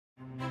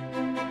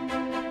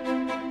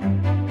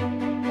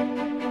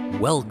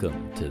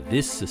Welcome to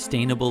This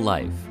Sustainable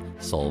Life,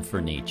 Solve for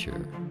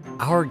Nature.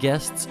 Our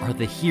guests are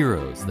the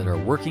heroes that are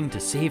working to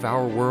save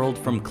our world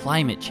from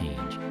climate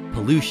change,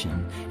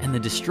 pollution, and the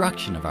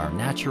destruction of our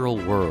natural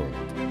world.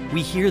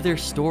 We hear their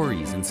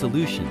stories and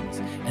solutions,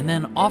 and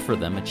then offer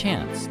them a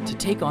chance to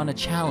take on a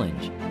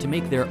challenge to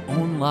make their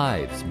own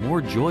lives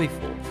more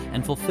joyful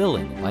and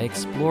fulfilling by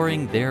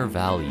exploring their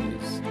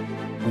values.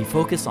 We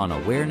focus on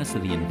awareness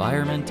of the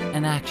environment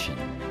and action.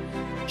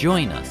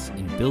 Join us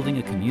in building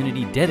a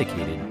community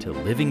dedicated to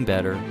living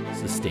better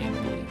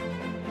sustainably.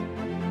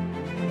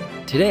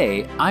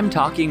 Today, I'm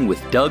talking with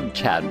Doug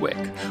Chadwick,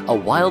 a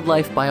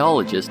wildlife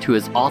biologist who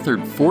has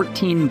authored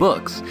 14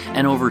 books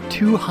and over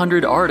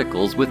 200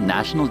 articles with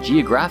National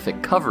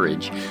Geographic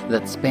coverage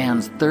that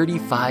spans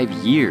 35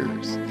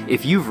 years.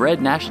 If you've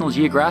read National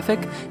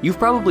Geographic, you've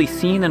probably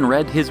seen and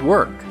read his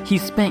work.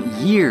 He's spent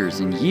years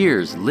and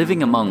years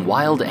living among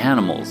wild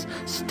animals,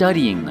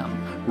 studying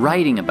them,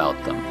 writing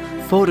about them,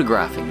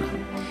 photographing them.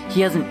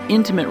 He has an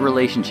intimate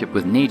relationship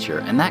with nature,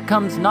 and that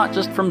comes not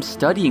just from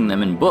studying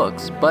them in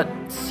books, but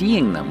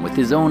seeing them with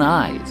his own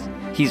eyes.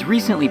 He's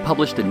recently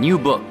published a new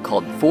book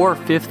called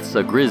 4/5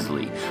 a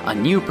Grizzly, a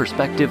new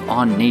perspective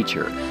on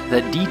nature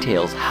that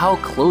details how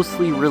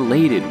closely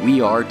related we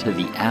are to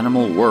the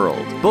animal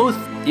world, both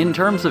in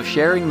terms of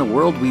sharing the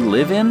world we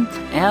live in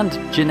and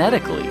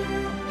genetically.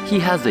 He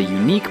has a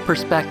unique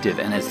perspective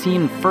and has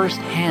seen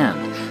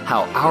firsthand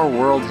how our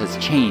world has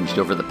changed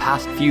over the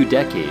past few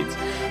decades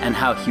and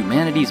how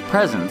humanity's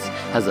presence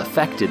has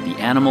affected the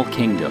animal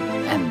kingdom.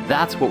 And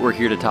that's what we're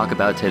here to talk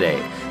about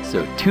today.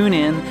 So tune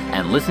in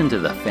and listen to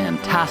the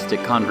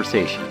fantastic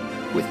conversation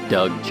with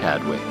Doug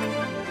Chadwick.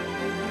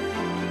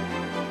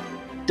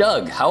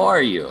 Doug, how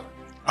are you?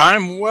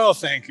 I'm well,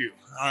 thank you.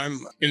 I'm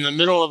in the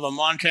middle of a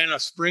Montana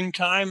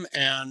springtime,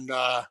 and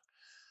I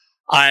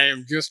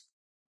am just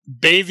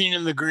bathing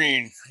in the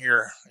green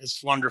here.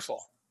 It's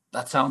wonderful.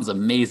 That sounds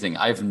amazing.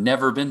 I've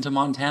never been to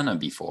Montana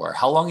before.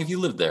 How long have you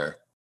lived there?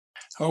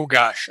 Oh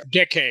gosh,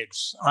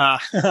 decades. Oh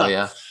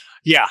yeah?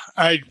 Yeah,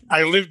 I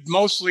lived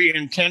mostly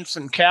in tents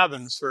and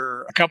cabins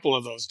for a couple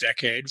of those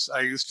decades.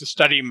 I used to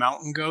study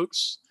mountain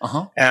goats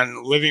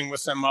and living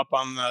with them up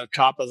on the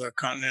top of the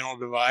Continental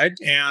Divide,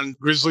 and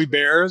grizzly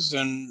bears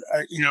and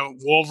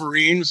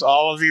wolverines.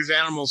 All of these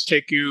animals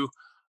take you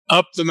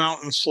up the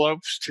mountain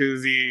slopes to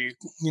the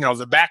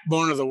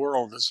backbone of the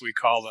world, as we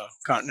call the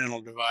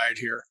Continental Divide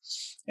here.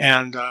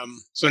 And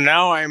so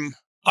now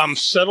I'm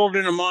settled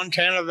in a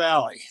Montana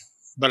valley,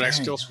 but I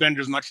still spend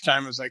as much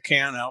time as I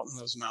can out in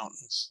those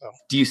mountains. So.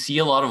 Do you see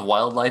a lot of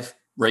wildlife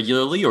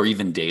regularly or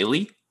even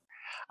daily?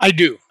 I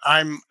do.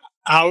 I'm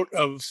out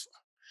of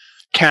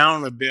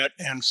town a bit,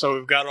 and so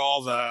we've got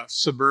all the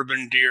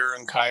suburban deer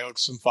and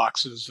coyotes and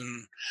foxes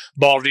and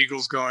bald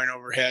eagles going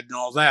overhead and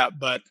all that,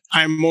 but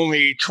I'm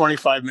only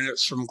 25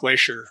 minutes from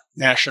Glacier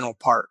National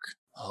Park.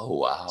 Oh,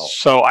 wow.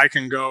 So I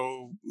can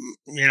go,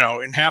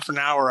 in half an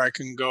hour, I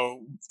can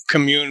go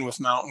commune with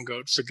mountain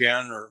goats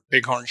again, or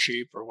bighorn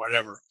sheep or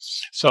whatever.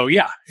 So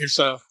yeah, there's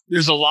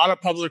a lot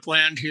of public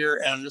land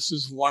here, and this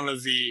is one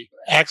of the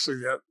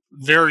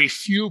very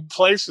few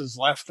places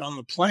left on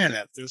the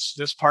planet,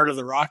 this part of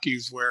the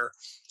Rockies, where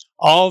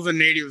all the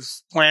native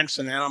plants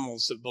and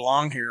animals that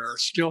belong here are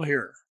still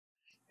here.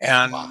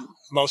 And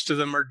most of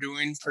them are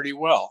doing pretty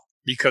well,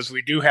 because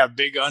we do have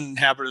big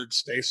uninhabited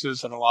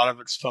spaces and a lot of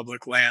it's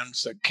public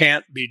lands that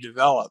can't be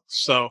developed.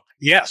 So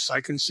yes, I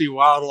can see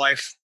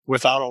wildlife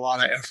without a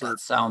lot of effort.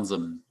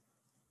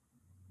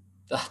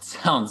 That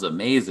sounds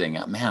amazing.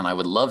 Man, I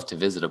would love to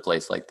visit a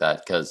place like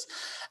that, because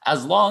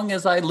as long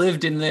as I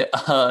lived in the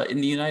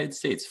United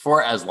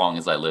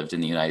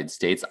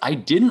States, I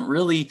didn't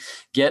really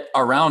get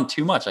around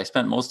too much. I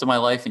spent most of my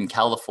life in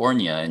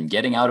California, and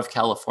getting out of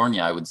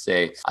California, I would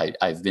say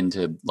I've been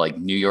to like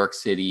New York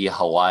City,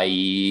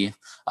 Hawaii.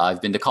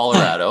 I've been to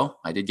Colorado.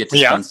 I did get to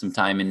spend some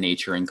time in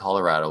nature in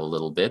Colorado a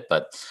little bit,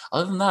 but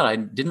other than that, I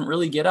didn't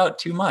really get out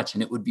too much.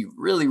 And it would be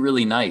really,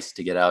 really nice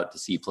to get out to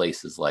see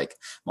places like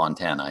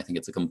Montana. I think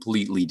it's a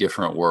completely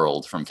different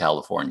world from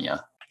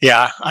California.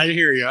 Yeah, I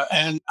hear you.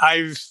 And I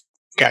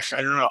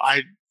don't know.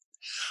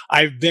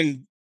 I'm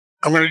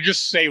going to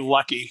just say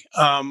lucky.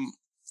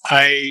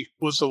 I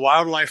was a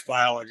wildlife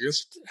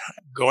biologist,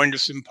 going to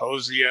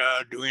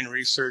symposia, doing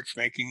research,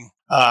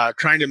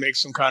 trying to make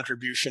some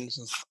contributions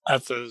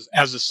as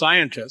a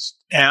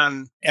scientist.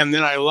 And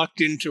then I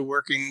lucked into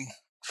working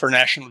for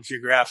National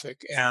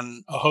Geographic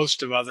and a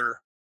host of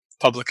other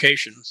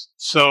publications.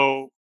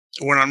 So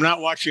when I'm not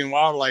watching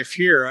wildlife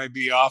here, I'd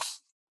be off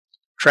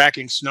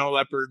tracking snow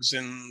leopards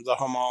in the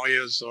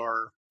Himalayas,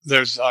 or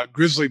there's a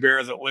grizzly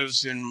bear that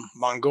lives in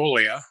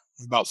Mongolia,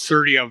 about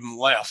 30 of them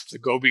left, the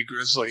Gobi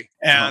grizzly,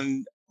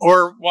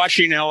 or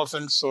watching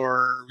elephants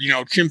or,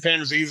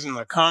 chimpanzees in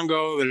the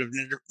Congo that have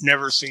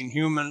never seen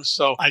humans.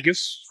 So I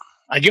guess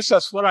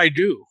that's what I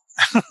do.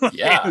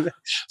 Yeah.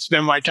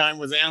 Spend my time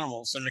with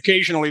animals and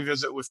occasionally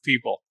visit with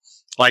people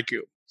like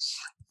you.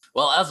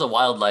 Well, as a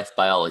wildlife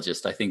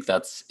biologist, I think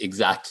that's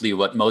exactly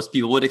what most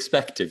people would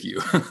expect of you.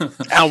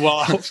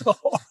 Well,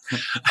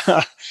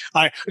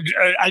 I,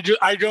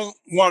 I don't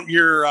want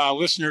your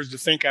listeners to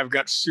think I've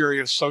got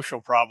serious social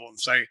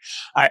problems.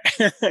 I,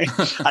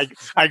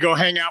 I go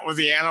hang out with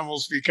the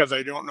animals because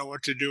I don't know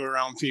what to do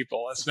around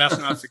people. That's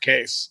not the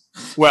case.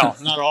 Well,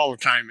 not all the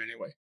time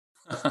anyway.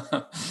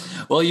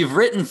 Well, you've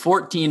written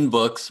 14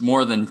 books,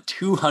 more than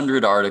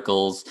 200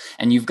 articles,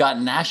 and you've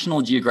got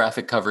National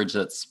Geographic coverage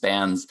that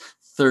spans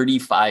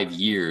 35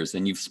 years.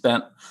 And you've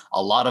spent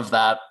a lot of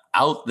that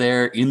out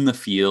there in the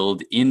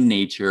field, in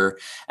nature,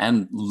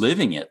 and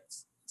living it.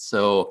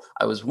 So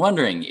I was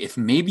wondering if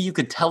maybe you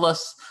could tell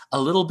us a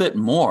little bit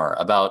more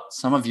about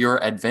some of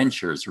your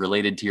adventures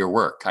related to your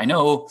work. I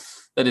know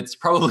that it's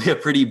probably a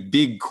pretty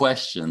big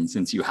question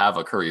since you have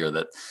a career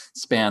that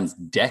spans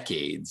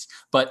decades,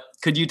 but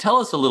could you tell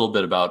us a little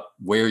bit about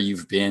where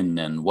you've been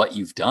and what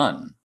you've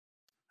done?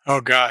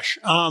 Oh gosh.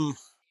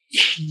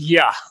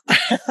 Yeah.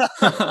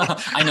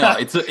 I know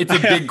it's a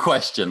big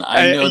question.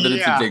 I know that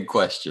it's a Yeah. big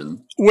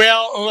question.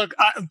 Well, look,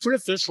 put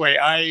it this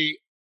way.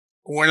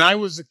 When I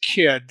was a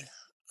kid,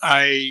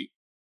 I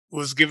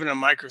was given a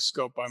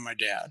microscope by my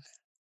dad,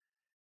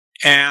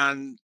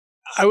 and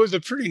I was a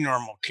pretty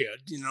normal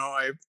kid.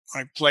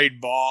 I played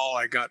ball.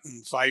 I got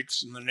in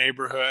fights in the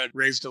neighborhood,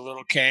 raised a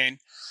little cane,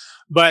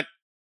 but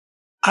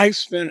I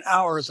spent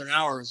hours and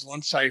hours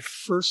once I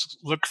first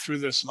looked through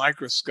this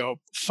microscope,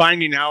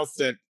 finding out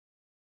that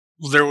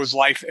there was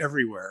life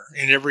everywhere,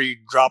 in every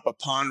drop of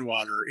pond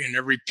water, in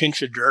every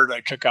pinch of dirt I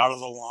took out of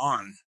the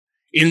lawn,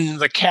 in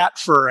the cat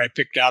fur I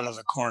picked out of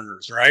the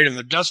corners, right? And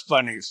the dust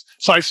bunnies.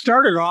 So I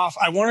started off,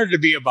 I wanted to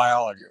be a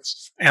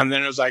biologist. And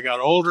then as I got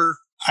older,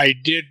 I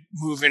did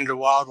move into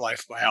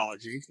wildlife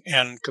biology.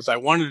 And because I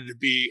wanted to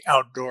be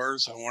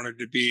outdoors, I wanted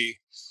to be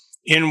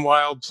in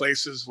wild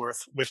places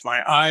with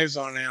my eyes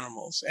on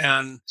animals.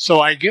 And so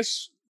I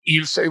guess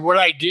you say what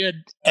I did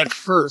at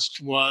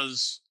first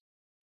was,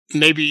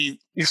 maybe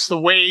it's the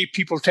way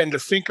people tend to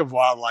think of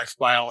wildlife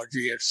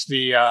biology. It's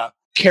the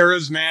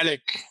charismatic,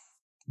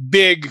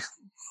 big,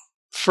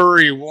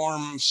 furry,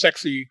 warm,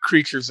 sexy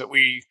creatures that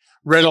we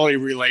readily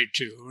relate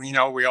to.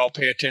 We all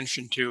pay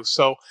attention to.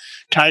 So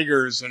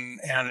tigers and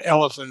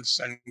elephants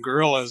and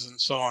gorillas and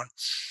so on.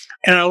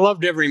 And I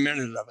loved every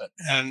minute of it.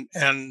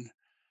 And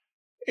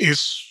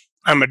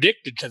I'm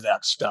addicted to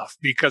that stuff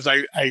because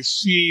I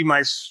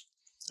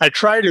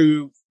try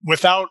to,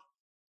 without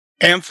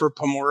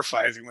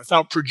anthropomorphizing,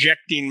 without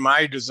projecting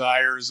my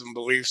desires and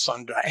beliefs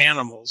onto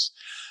animals,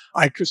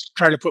 I just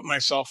try to put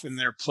myself in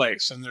their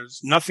place. And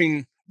there's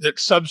nothing that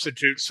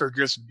substitutes for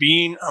just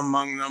being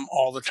among them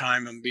all the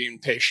time and being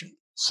patient.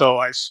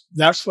 So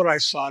that's what I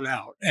sought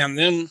out. And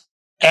then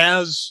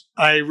as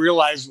I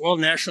realized, well,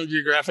 National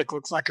Geographic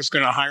looks like it's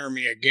going to hire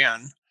me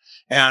again,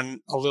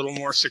 and a little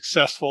more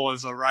successful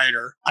as a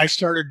writer, I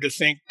started to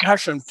think,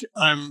 gosh,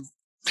 I'm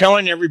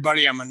telling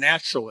everybody I'm a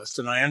naturalist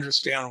and I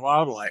understand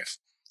wildlife.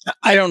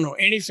 I don't know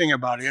anything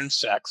about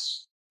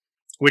insects,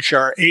 which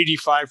are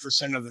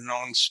 85% of the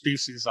known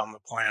species on the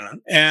planet.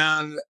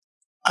 And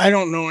I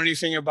don't know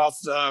anything about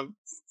the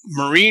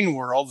marine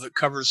world that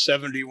covers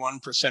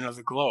 71% of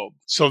the globe.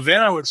 So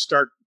then I would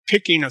start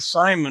picking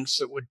assignments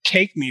that would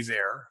take me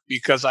there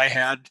because I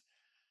had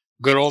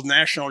good old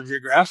National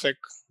Geographic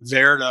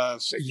there to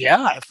say,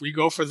 yeah, if we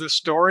go for this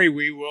story,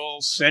 we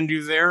will send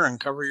you there and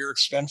cover your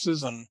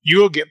expenses and you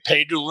will get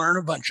paid to learn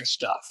a bunch of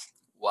stuff.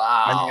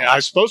 I mean, Wow.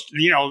 I'm supposed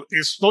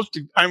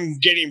to, I'm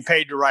getting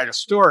paid to write a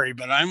story,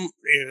 but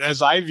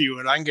as I view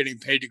it, I'm getting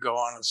paid to go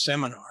on a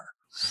seminar.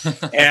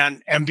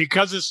 And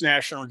because it's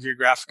National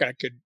Geographic, I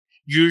could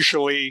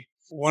usually,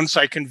 once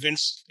I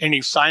convinced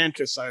any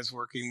scientists I was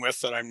working with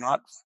that I'm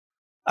not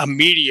a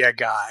media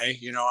guy,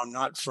 I'm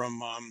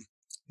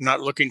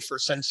not looking for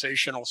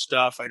sensational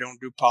stuff. I don't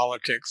do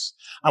politics.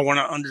 I want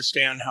to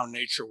understand how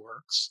nature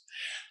works.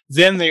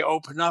 Then they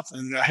open up,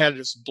 and I had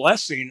this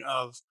blessing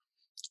of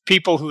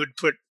people who had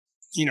put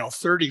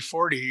 30,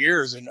 40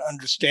 years in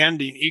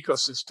understanding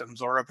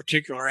ecosystems or a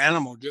particular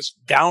animal,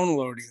 just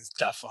downloading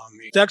stuff on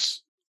me.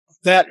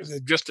 That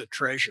is just a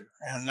treasure.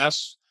 And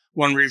that's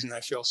one reason I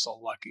feel so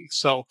lucky.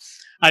 So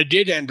I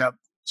did end up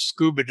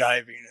scuba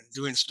diving and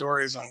doing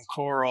stories on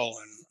coral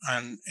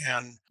and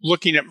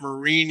looking at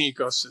marine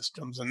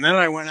ecosystems. And then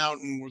I went out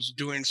and was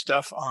doing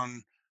stuff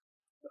on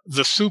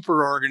the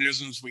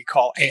superorganisms we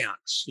call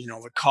ants,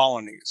 the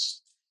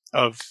colonies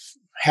of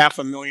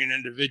 500,000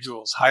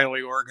 individuals,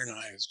 highly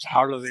organized.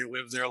 How do they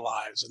live their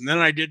lives? And then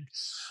I did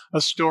a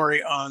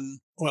story on,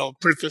 well,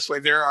 put it this way,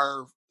 there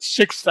are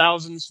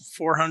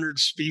 6,400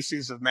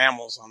 species of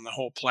mammals on the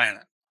whole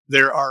planet.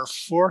 There are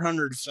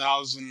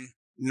 400,000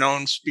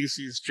 known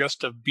species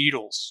just of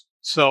beetles.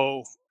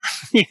 So,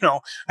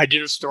 I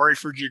did a story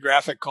for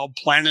Geographic called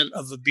Planet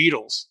of the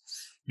Beetles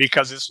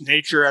because it's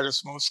nature at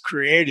its most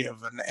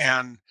creative.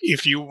 And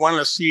if you want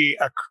to see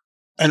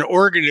an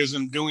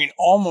organism doing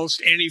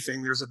almost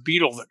anything, there's a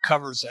beetle that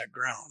covers that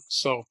ground.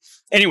 So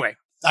anyway,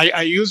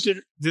 I used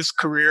this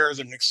career as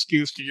an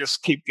excuse to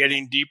just keep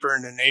getting deeper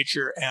into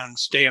nature and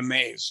stay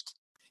amazed.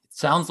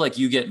 Sounds like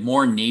you get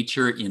more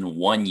nature in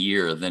 1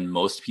 year than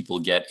most people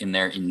get in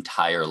their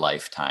entire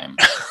lifetime.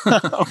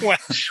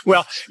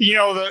 well,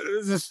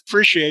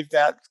 appreciate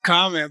that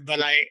comment, but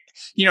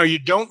you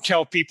don't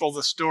tell people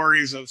the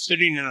stories of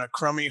sitting in a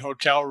crummy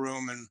hotel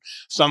room in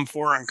some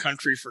foreign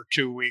country for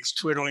 2 weeks,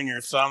 twiddling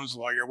your thumbs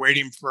while you're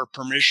waiting for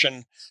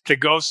permission to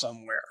go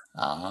somewhere,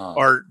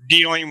 or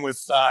dealing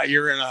with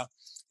you're in a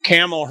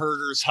camel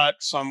herder's hut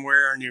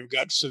somewhere and you've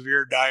got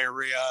severe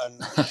diarrhea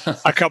and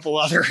a couple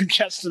other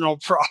intestinal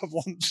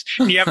problems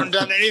and you haven't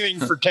done anything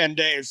for 10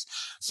 days.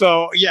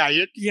 So yeah,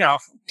 you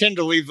tend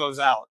to leave those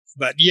out.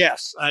 But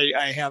yes,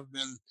 I have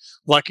been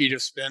lucky to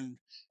spend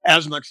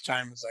as much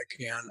time as I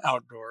can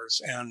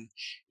outdoors and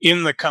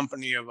in the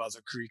company of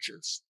other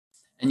creatures.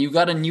 And you've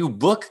got a new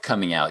book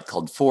coming out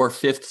called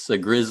 4/5 a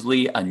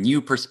Grizzly, A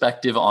New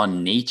Perspective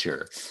on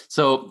Nature.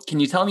 So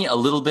can you tell me a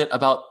little bit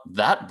about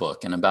that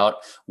book and about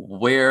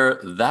where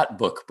that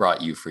book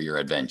brought you for your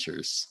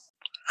adventures?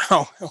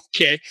 Oh,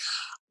 okay.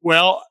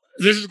 Well,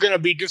 this is going to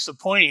be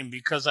disappointing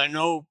because I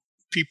know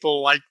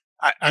people like,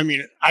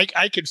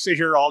 I could sit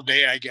here all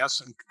day, I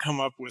guess, and come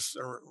up with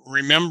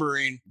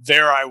remembering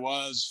there I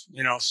was,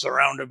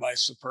 surrounded by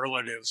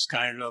superlatives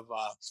kind of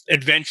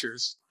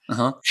adventures.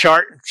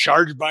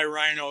 Charged by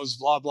rhinos,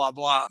 blah, blah,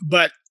 blah.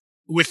 But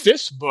with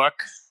this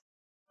book,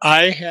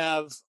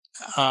 I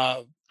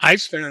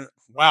spent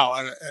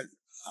an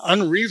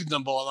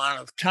unreasonable amount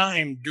of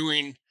time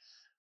doing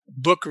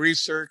book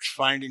research,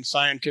 finding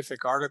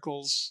scientific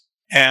articles,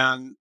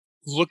 and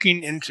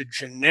looking into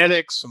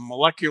genetics and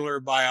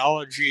molecular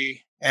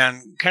biology,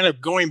 and kind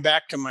of going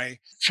back to my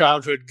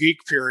childhood geek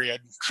period,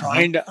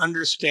 trying to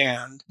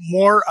understand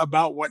more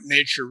about what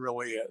nature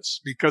really is,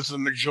 because the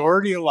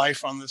majority of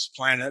life on this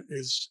planet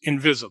is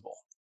invisible,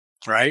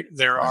 right?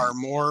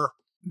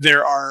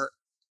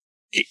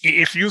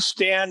 If you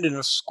stand in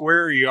a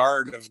square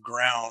yard of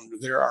ground,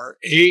 there are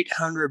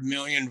 800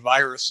 million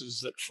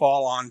viruses that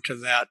fall onto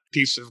that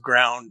piece of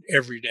ground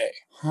every day.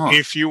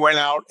 If you went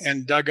out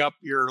and dug up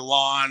your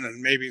lawn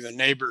and maybe the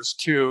neighbors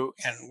too,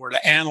 and were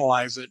to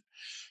analyze it,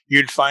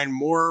 you'd find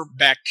more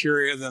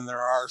bacteria than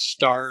there are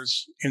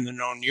stars in the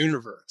known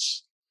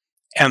universe,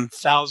 and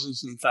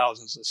thousands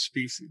of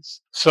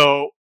species.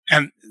 So,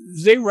 and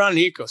they run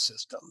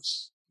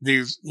ecosystems.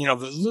 These, the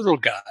little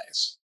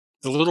guys,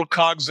 the little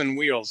cogs and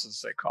wheels,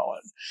 as they call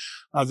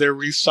it. They're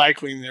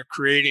recycling, they're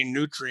creating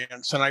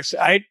nutrients. And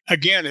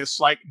again, it's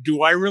like,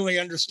 do I really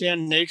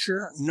understand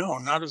nature? No,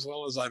 not as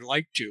well as I'd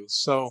like to.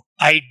 So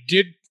I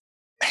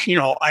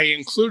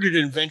included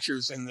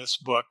adventures in this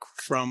book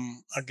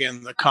from,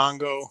 again, the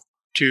Congo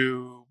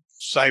to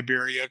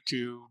Siberia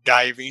to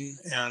diving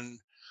and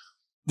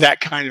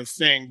that kind of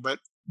thing. But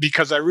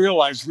because I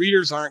realized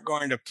readers aren't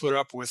going to put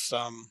up with,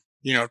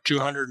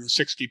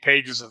 260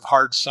 pages of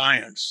hard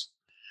science.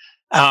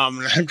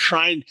 I'm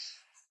trying,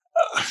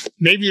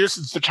 maybe this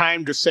is the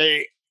time to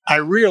say, I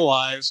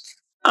realized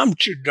I'm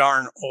too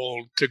darn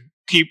old to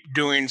keep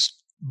doing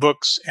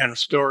books and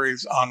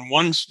stories on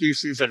one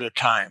species at a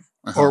time.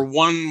 Or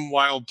one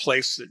wild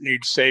place that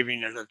needs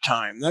saving at a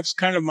time. That's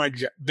kind of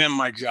been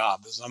my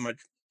job. Is I'm an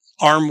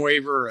arm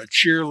waver, a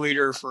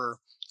cheerleader for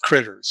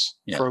critters,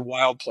 for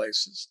wild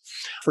places,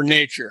 for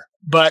nature.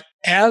 But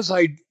as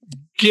I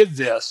did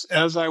this,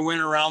 as I went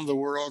around the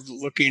world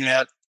looking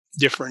at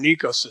different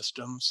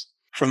ecosystems,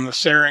 from the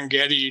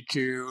Serengeti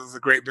to the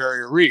Great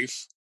Barrier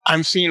Reef,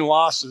 I'm seeing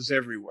losses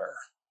everywhere.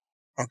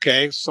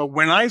 Okay, so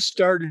when I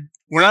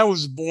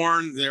was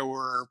born, there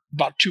were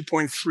about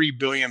 2.3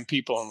 billion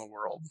people in the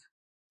world.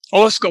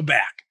 Well, let's go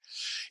back.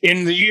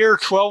 In the year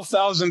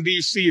 12,000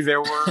 BC,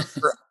 there were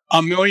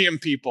 1 million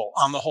people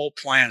on the whole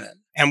planet.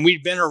 And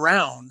we'd been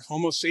around,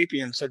 Homo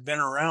sapiens had been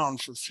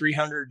around for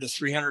 300 to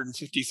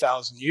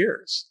 350,000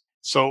 years.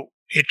 So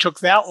it took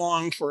that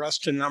long for us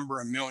to number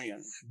 1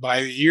 million.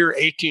 By the year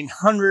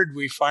 1800,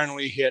 we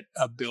finally hit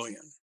 1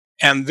 billion.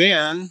 And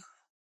then,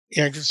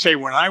 I can say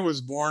when I was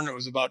born, it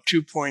was about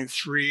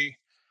 2.3.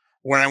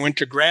 When I went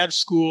to grad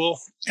school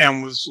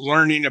and was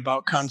learning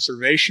about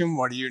conservation,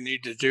 what do you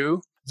need to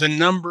do? The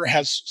number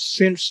has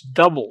since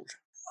doubled.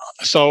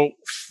 So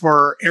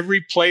for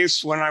every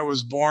place when I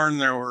was born,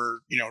 there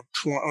were,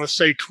 let's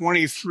say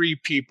 23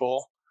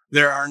 people.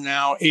 There are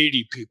now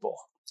 80 people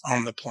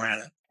on the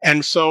planet.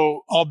 And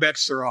so all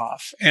bets are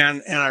off.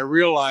 And I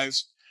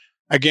realized,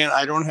 again,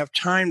 I don't have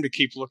time to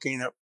keep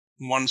looking at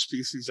one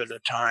species at a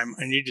time.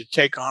 I need to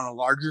take on a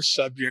larger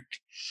subject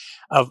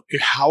of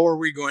how are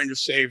we going to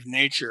save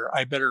nature?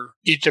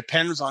 It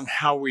depends on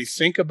how we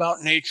think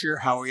about nature,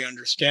 how we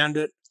understand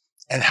it,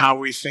 and how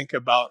we think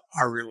about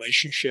our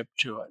relationship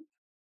to it.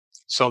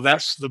 So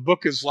the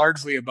book is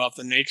largely about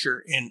the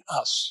nature in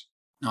us.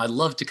 Now, I'd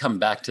love to come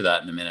back to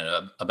that in a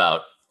minute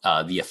about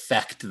the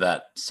effect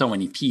that so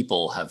many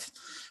people have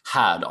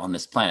had on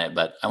this planet.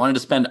 But I wanted to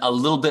spend a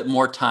little bit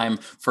more time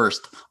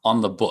first on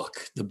the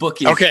book. The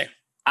book is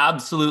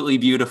absolutely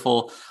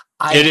beautiful.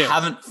 I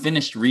haven't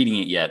finished reading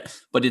it yet,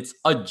 but it's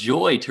a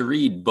joy to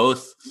read,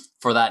 both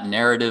for that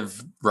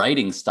narrative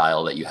writing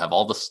style that you have,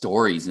 all the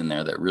stories in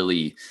there that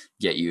really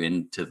get you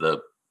into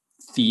the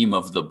theme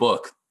of the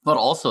book. but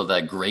also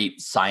that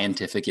great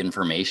scientific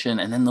information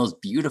and then those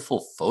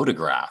beautiful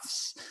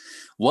photographs.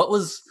 What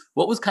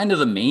was kind of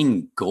the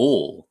main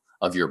goal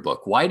of your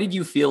book? Why did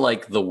you feel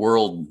like the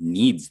world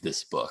needs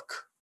this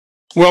book?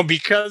 Well,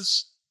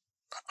 because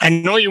I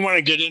know you want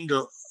to get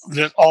into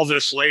all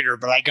this later,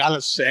 but I got to Hmm.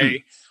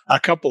 say a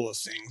couple of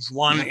things.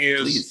 One Yeah,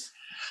 is please.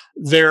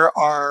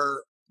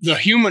 the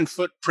human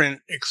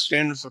footprint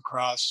extends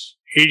across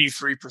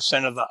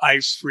 83% of the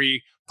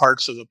ice-free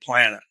parts of the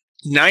planet.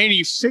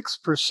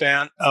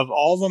 96% of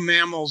all the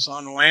mammals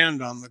on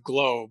land on the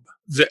globe,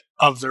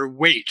 of their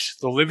weight,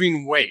 the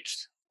living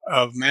weight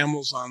of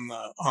mammals on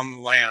the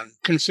land,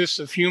 consists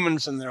of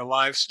humans and their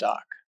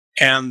livestock.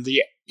 And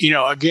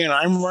again,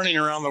 I'm running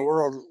around the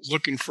world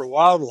looking for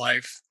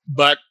wildlife,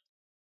 but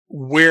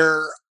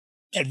where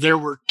there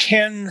were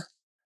 10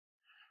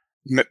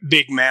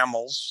 big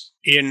mammals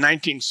in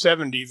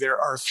 1970, there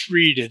are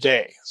 3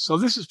 today. So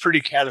this is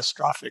pretty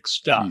catastrophic Hmm.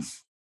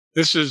 stuff.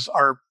 This is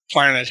our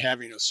planet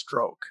having a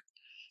stroke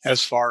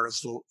as far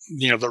as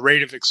the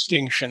rate of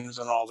extinctions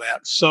and all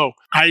that. So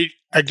I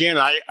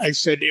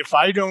said, if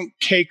I don't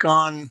take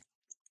on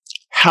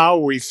how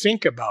we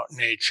think about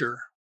nature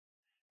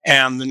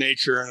and the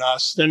nature in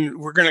us, then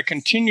we're going to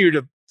continue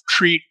to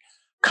treat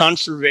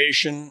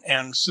conservation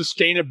and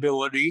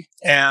sustainability,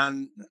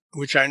 and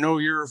which I know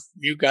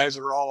you guys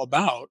are all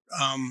about,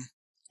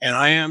 and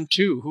I am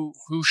too.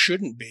 Who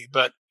shouldn't be?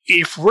 But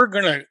if we're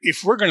gonna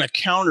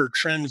counter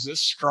trends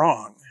this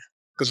strong,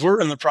 because we're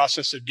in the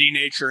process of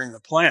denaturing the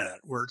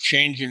planet, we're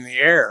changing the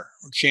air.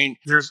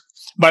 There's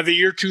by the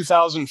year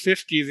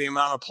 2050, the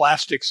amount of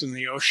plastics in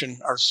the ocean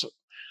are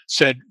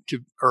said to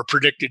or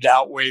predicted to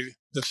outweigh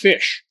the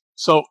fish.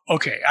 So,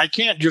 okay, I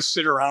can't just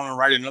sit around and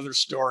write another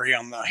story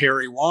on the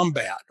hairy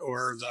wombat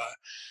or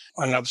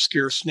an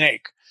obscure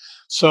snake.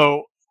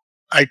 So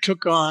I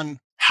took on,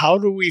 how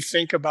do we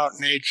think about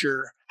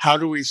nature? How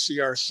do we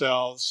see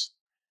ourselves?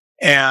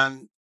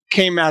 And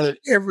came at it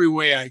every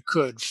way I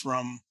could,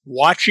 from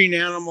watching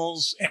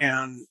animals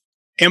and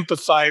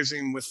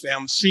empathizing with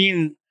them,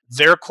 seeing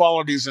their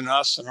qualities in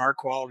us and our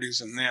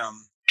qualities in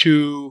them,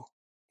 to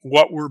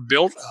what we're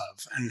built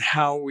of and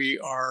how we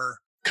are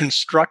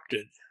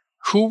constructed,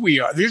 who we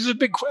are. These are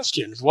big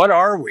questions. What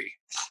are we?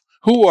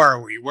 Who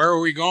are we? Where are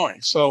we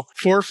going? So,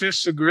 Four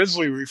Fifths of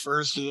Grizzly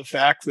refers to the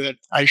fact that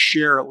I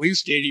share at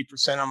least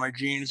 80% of my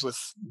genes with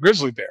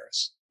grizzly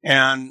bears.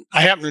 And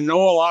I happen to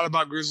know a lot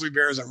about grizzly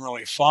bears. I'm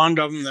really fond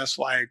of them. That's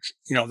why,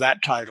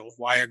 that title,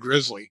 Why a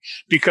Grizzly?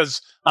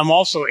 Because I'm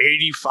also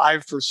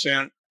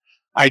 85%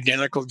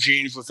 identical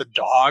genes with a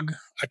dog,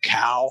 a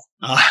cow,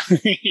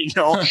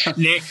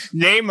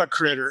 name a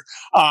critter,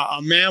 a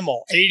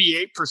mammal,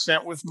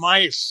 88% with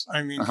mice.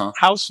 I mean, Uh-huh.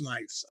 house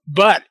mice.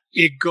 But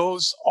it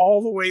goes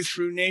all the way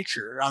through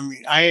nature. I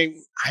mean, I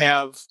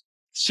have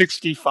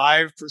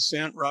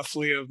 65%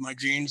 roughly of my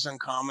genes in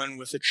common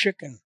with a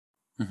chicken,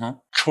 Uh-huh.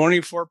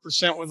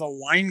 24% with a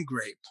wine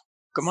grape.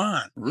 Come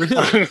on.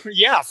 Really?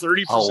 Yeah, A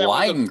 30% with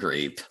wine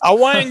grape. a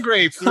wine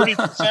grape,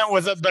 30%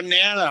 with a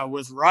banana,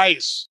 with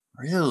rice,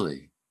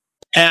 Really?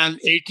 and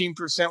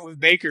 18% with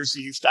baker's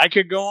yeast. I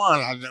could go on.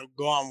 I'll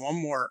go on one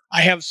more.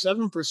 I have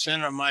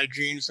 7% of my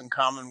genes in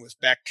common with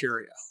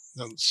bacteria,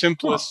 the Huh.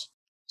 simplest,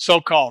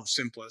 so-called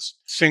simplest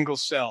single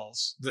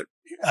cells that,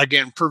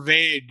 again,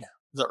 pervade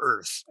the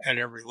earth at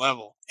every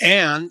level.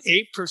 And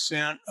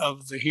 8%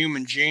 of the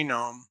human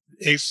genome,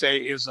 they say,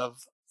 is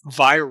of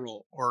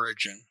viral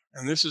origin.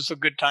 And this is a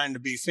good time to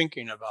be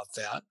thinking about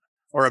that,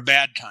 or a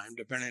bad time,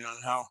 depending on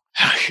how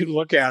you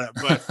look at it.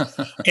 But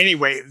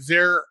anyway,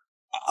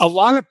 a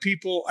lot of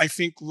people, I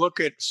think, look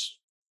at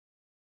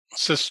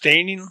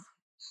sustaining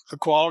the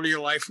quality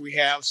of life we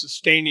have,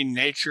 sustaining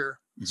nature,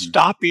 Mhm.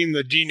 stopping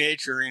the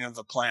denaturing of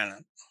the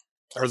planet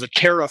or the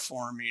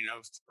terraforming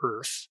of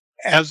Earth,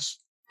 as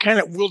kind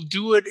of, we'll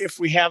do it if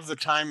we have the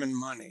time and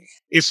money.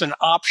 It's an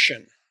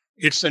option.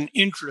 It's an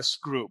interest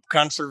group.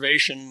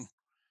 Conservation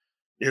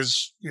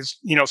is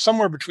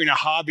somewhere between a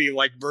hobby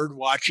like bird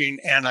watching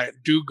and a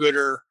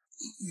do-gooder,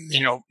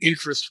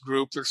 interest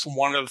group. There's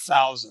one of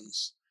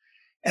thousands.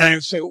 And I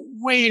would say,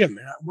 wait a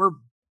minute, we're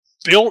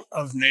built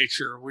of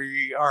nature.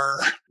 We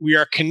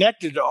are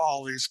connected to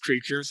all these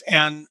creatures.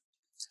 And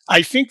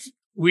I think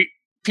we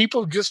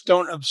people just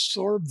don't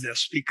absorb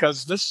this,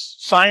 because this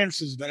science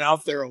has been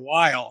out there a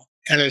while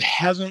and it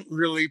hasn't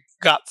really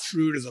got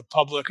through to the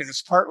public. And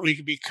it's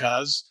partly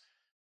because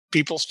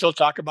people still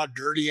talk about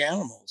dirty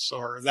animals,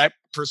 or that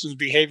person's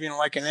behaving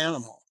like an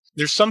animal.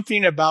 There's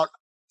something about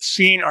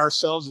seeing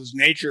ourselves as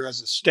nature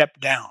as a step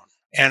down.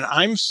 And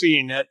I'm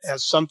seeing it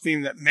as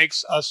something that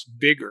makes us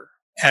bigger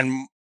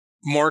and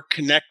more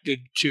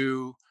connected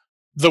to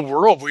the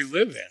world we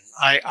live in.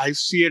 I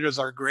see it as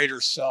our greater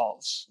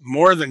selves,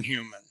 more than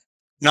human,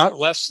 not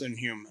less than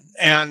human.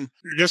 And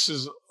this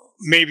is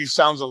maybe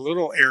sounds a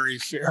little airy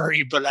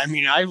fairy, but I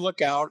mean, I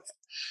look out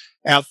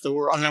at the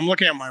world, and I'm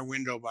looking at my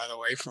window, by the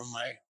way, from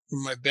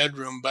my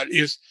bedroom, but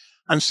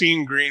I'm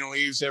seeing green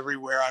leaves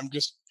everywhere.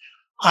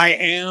 I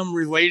am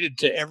related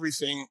to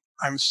everything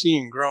I'm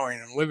seeing growing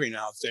and living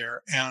out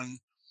there. And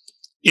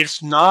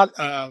it's not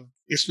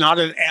It's not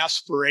an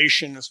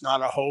aspiration. It's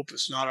not a hope.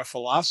 It's not a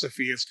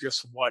philosophy. It's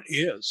just what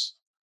is.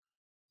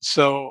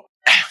 So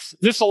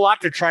there's a lot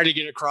to try to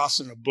get across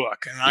in a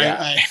book. And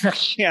Yeah.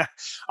 yeah,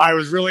 I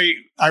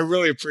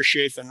really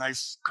appreciate the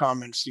nice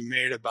comments you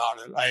made about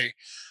it.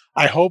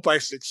 I hope I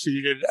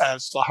succeeded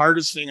as the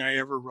hardest thing I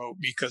ever wrote,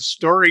 because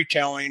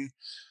storytelling,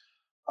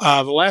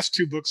 the last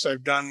two books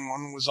I've done,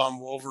 one was on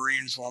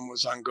wolverines, one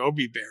was on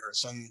goby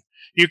bears. And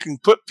you can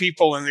put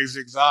people in these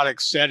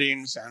exotic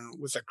settings and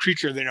with a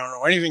creature they don't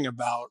know anything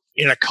about,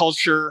 in a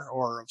culture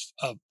or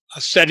a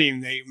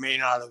setting they may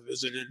not have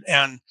visited,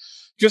 and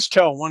just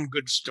tell one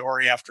good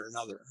story after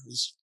another.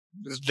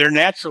 They're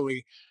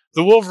naturally,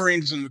 the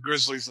wolverines and the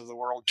grizzlies of the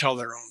world tell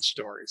their own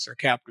stories. They're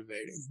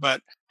captivating.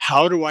 But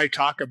how do I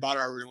talk about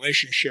our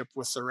relationship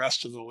with the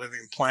rest of the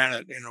living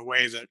planet in a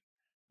way that,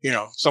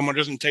 someone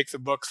doesn't take the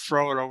book,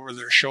 throw it over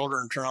their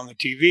shoulder, and turn on the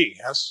TV?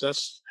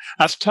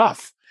 That's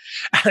tough.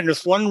 And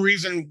it's one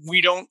reason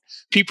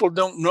people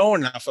don't know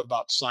enough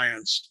about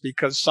science,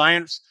 because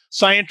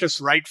scientists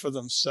write for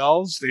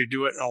themselves. They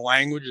do it in a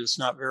language that's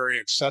not very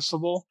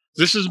accessible.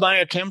 This is my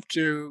attempt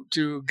to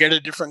get a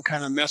different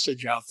kind of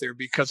message out there,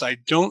 because I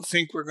don't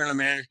think we're going to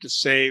manage to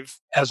save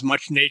as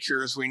much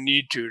nature as we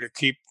need to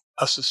keep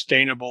a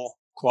sustainable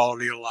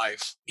quality of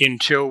life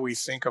until we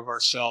think of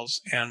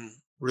ourselves and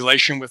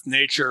relation with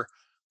nature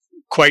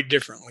quite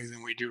differently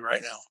than we do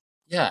right now.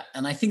 Yeah,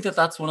 and I think that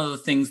that's one of the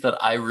things that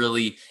I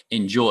really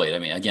enjoyed. I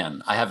mean,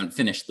 again, I haven't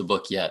finished the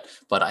book yet,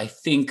 but I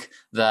think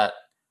that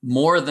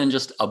more than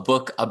just a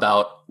book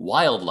about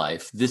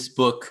wildlife, this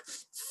book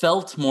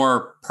felt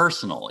more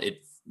personal.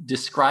 It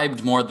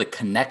described more the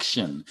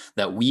connection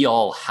that we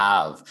all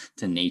have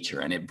to nature,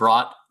 and it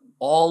brought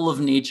all of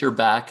nature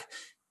back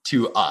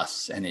to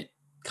us, and it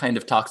kind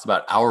of talks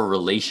about our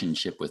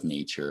relationship with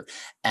nature.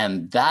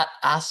 And that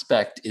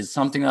aspect is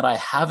something that I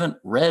haven't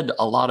read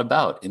a lot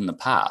about in the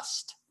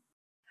past.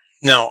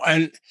 No,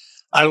 and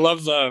I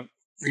love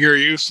your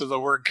use of the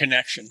word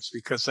connections,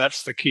 because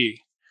that's the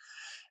key.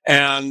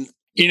 And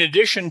in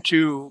addition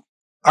to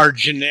our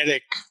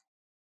genetic,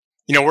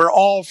 we're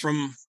all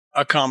from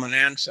a common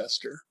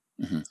ancestor,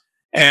 Mm-hmm.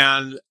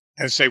 and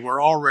I say we're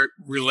all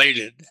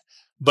related.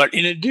 But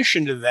in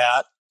addition to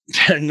that,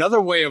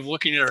 another way of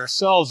looking at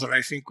ourselves that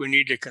I think we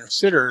need to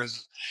consider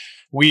is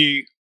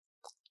we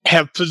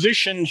have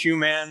positioned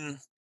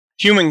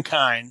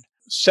humankind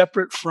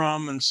separate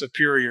from and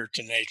superior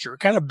to nature. We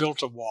kind of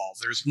built a wall.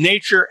 There's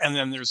nature, and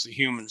then there's the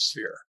human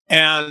sphere.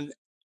 And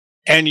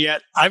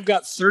yet I've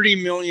got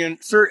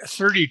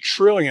 30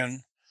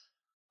 trillion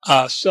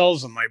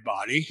cells in my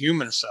body,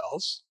 human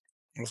cells,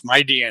 with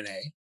my DNA.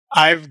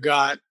 I've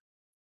got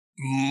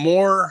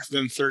more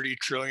than 30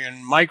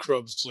 trillion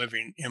microbes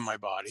living in my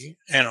body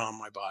and on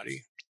my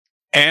body.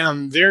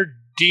 And their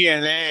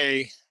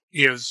DNA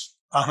is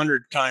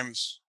 100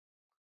 times.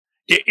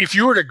 If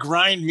you were to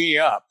grind me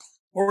up,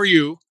 or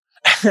you,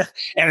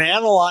 and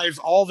analyze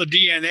all the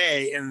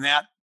DNA in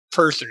that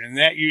person, in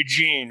that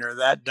Eugene or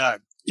that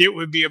Doug, it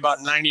would be about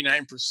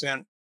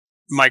 99%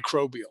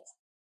 microbial.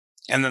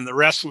 And then the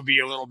rest would be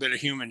a little bit of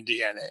human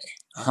DNA.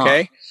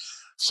 Okay. Huh.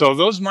 So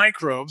those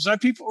microbes,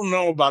 people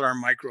know about our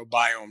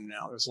microbiome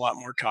now. There's a lot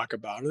more talk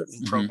about it,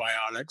 and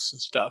probiotics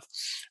and stuff.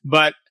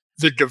 But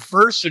the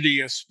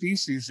diversity of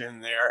species in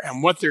there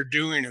and what they're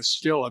doing is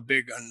still a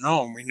big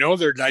unknown. We know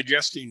they're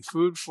digesting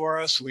food for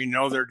us. We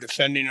know they're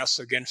defending us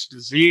against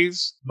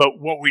disease. But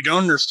what we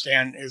don't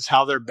understand is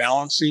how they're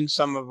balancing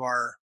some of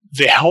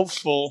the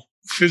healthful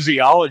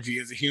physiology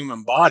of the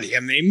human body.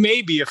 And they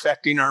may be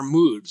affecting our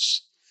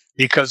moods,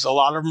 because a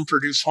lot of them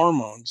produce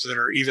hormones that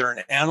are either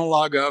an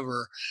analog of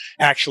or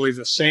actually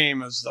the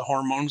same as the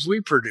hormones we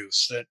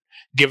produce that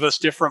give us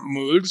different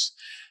moods,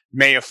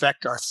 may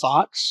affect our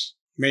thoughts,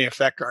 may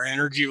affect our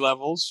energy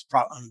levels,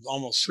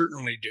 almost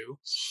certainly do.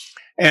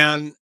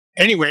 And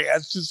anyway,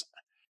 that's just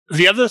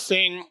the other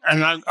thing,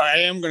 and I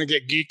am going to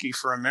get geeky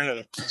for a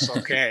minute, if it's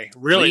okay.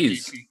 Really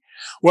geeky.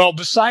 Well,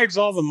 besides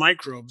all the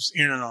microbes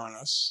in and on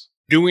us,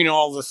 doing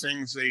all the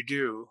things they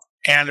do,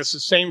 and it's the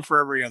same for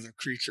every other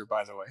creature,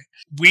 by the way,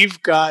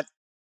 we've got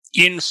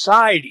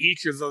inside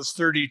each of those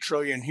 30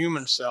 trillion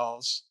human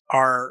cells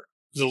are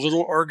the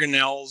little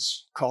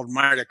organelles called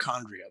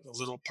mitochondria, the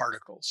little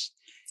particles.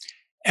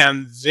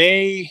 And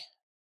they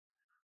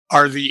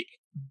are the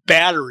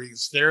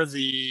batteries.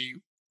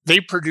 They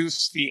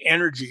produce the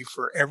energy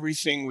for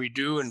everything we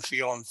do and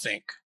feel and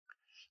think.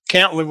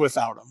 Can't live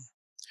without them.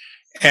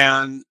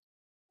 And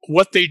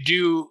what they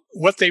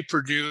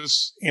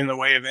produce in the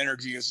way of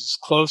energy is as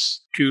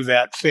close to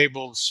that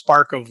fabled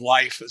spark of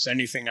life as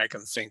anything I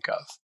can think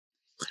of.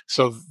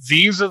 So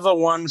these are the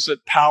ones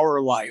that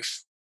power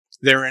life.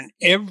 They're in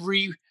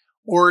every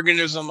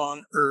organism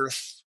on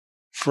Earth,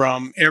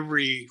 from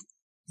every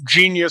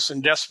genius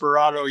and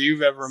desperado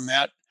you've ever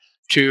met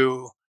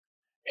to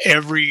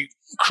every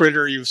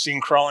critter you've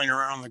seen crawling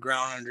around on the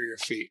ground under your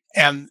feet.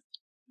 And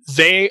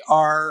they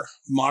are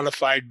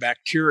modified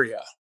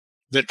bacteria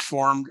that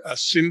formed a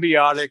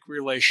symbiotic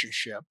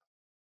relationship,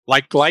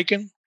 like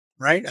glycan,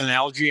 right? An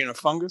algae and a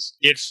fungus.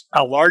 It's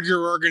a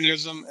larger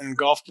organism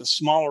engulfed a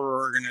smaller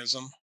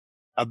organism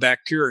a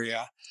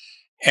bacteria,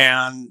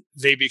 and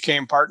they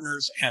became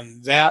partners,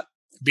 and that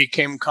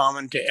became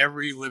common to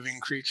every living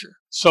creature.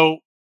 So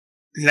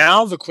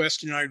now the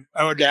question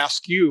I would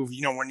ask you,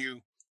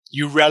 when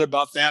you read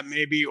about that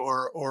maybe,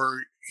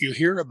 or you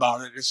hear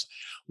about it, is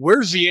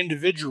where's the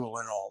individual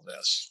in all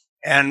this?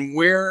 And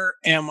where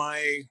am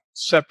I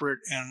separate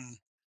and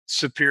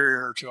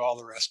superior to all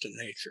the rest of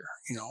nature?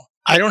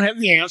 I don't have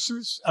the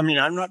answers. I mean,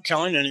 I'm not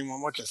telling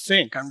anyone what to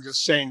think. I'm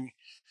just saying,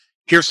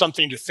 here's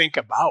something to think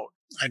about.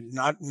 I'm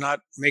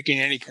not making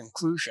any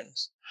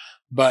conclusions,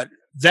 but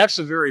that's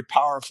a very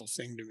powerful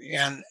thing to me.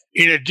 And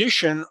in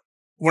addition,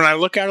 when I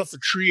look out at the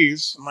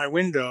trees in my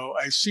window,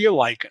 I see a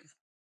lichen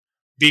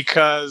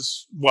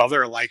because, well,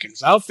 there are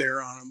lichens out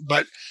there on them,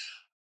 but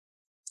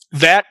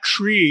that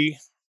tree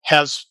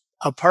has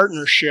a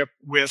partnership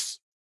with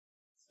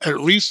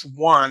at least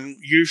one,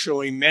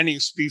 usually many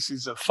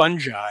species of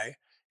fungi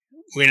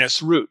in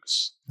its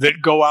roots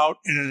that go out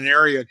in an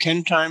area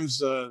 10 times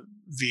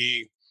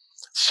the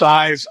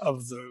size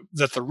of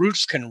that the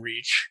roots can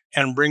reach,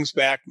 and brings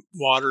back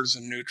waters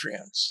and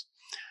nutrients.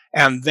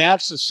 And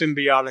that's a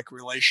symbiotic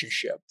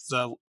relationship.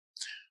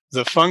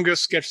 The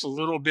fungus gets a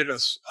little bit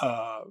of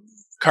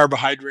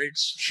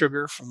carbohydrates,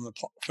 sugar from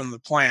the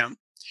plant,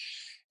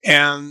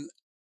 and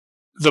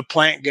the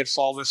plant gets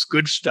all this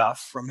good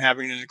stuff from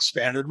having an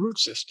expanded root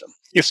system.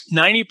 If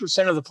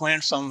 90% of the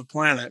plants on the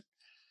planet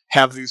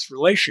have these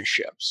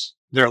relationships,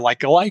 they're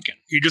like a lichen.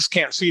 You just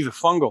can't see the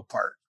fungal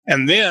part.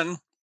 And then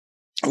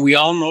we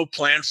all know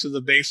plants are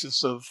the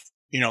basis of,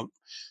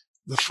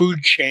 the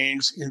food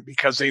chains,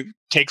 because they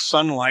take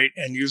sunlight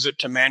and use it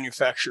to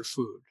manufacture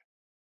food.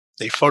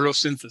 They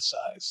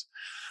photosynthesize.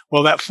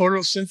 Well, that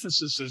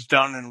photosynthesis is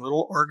done in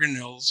little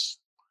organelles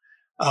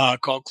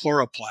called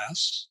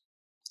chloroplasts.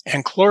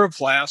 And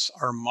chloroplasts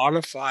are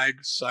modified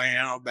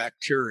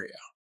cyanobacteria.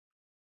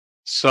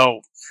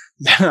 So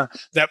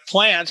that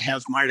plant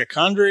has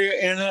mitochondria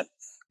in it,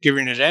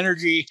 giving it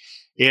energy.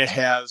 It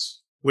has,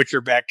 which are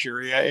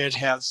bacteria. It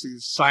has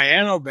these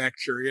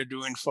cyanobacteria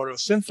doing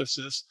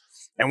photosynthesis,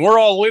 and we're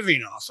all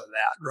living off of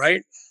that,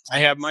 right? I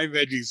have my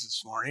veggies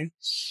this morning.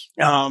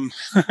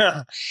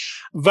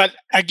 But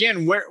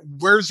again,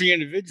 where's the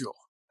individual?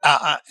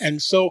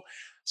 And so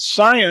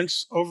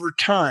science over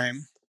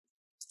time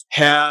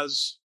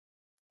has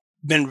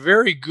been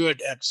very good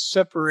at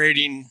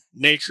separating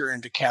nature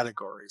into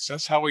categories.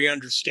 That's how we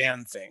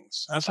understand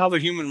things. That's how the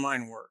human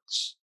mind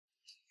works.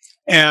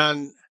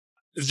 And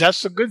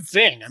that's a good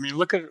thing. I mean,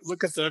 look at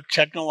the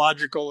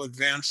technological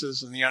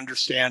advances and the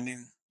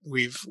understanding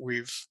we've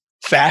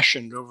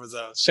fashioned over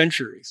the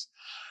centuries.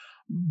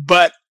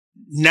 But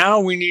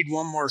now we need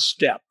one more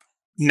step.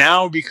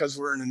 Now, because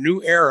we're in a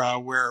new era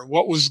where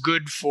what was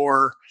good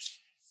for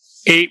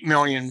 8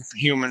 million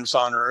humans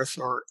on Earth,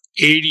 or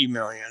 80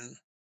 million,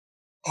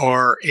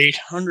 or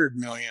 800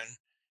 million,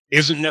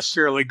 isn't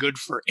necessarily good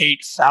for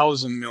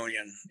 8,000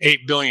 million,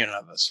 8 billion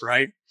of us,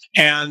 right?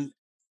 And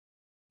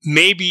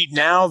maybe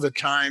now the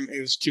time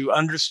is to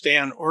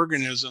understand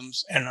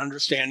organisms and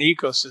understand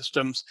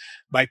ecosystems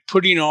by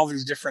putting all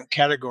these different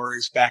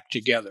categories back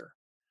together,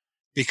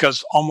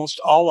 because almost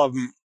all of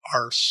them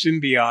are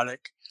symbiotic.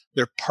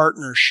 They're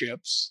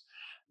partnerships.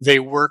 They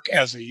work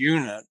as a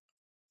unit.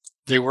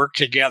 They work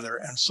together,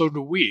 and so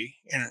do we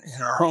in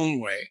our own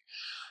way.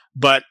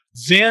 But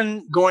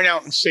then going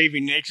out and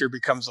saving nature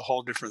becomes a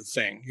whole different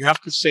thing. You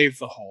have to save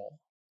the whole,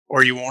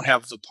 or you won't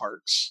have the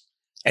parts.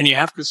 And you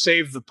have to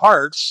save the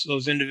parts,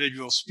 those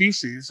individual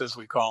species, as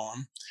we call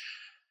them,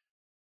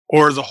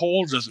 or the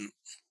whole doesn't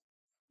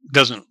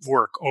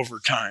work over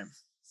time.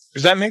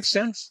 Does that make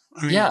sense?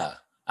 I mean, yeah,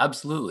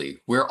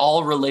 absolutely. We're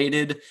all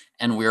related,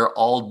 and we're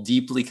all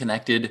deeply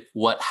connected.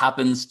 What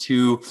happens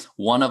to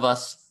one of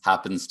us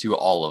happens to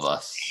all of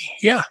us.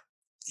 Yeah.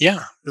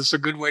 Yeah, that's a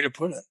good way to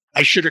put it.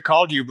 I should have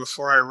called you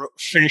before I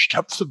finished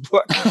up the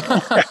book.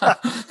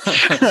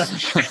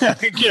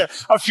 Get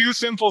a few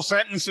simple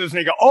sentences and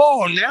they go,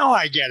 oh, now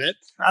I get it.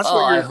 That's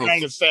what you're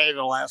trying to say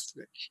the last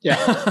bit.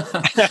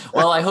 Yeah.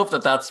 Well, I hope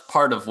that's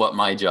part of what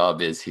my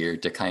job is here,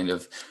 to kind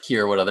of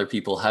hear what other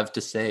people have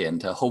to say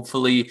and to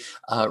hopefully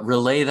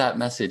relay that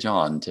message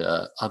on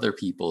to other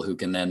people who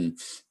can then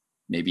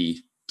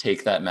maybe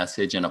take that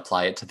message and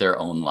apply it to their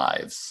own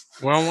lives.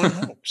 Well, one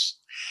hopes.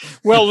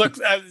 Well, look,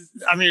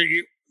 I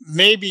mean,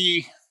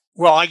 maybe.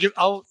 Well, do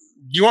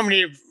you want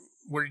me to?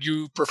 Would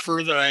you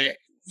prefer that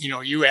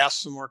you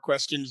ask some more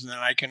questions and then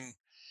I can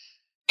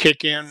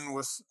kick in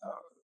with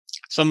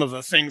some of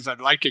the things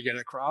I'd like to get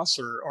across,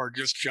 or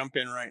just jump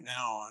in right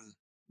now on?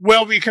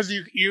 Well, because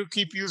you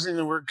keep using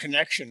the word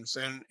connections,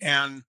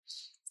 and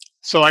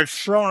so I've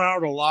thrown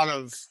out a lot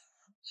of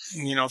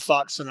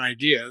thoughts and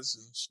ideas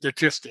and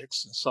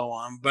statistics and so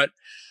on, but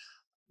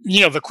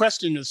the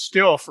question is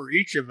still for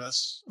each of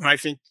us, and I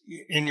think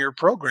in your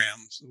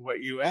programs,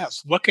 what you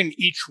ask, what can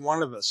each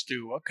one of us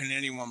do? What can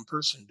any one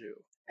person do?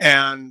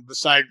 And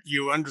besides,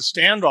 you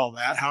understand all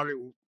that,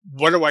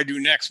 what do I do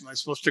next? Am I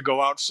supposed to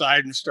go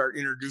outside and start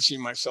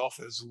introducing myself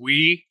as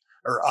we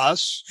or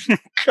us?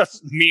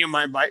 Because me and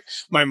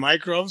my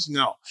microbes?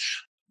 No.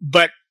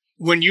 But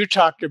when you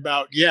talked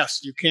about,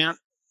 yes, you can't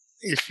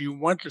if you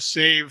want to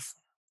save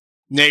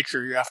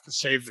nature, you have to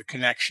save the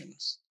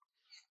connections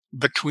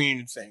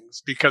between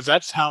things, because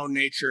that's how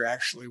nature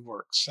actually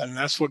works. And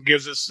that's what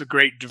gives us the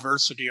great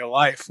diversity of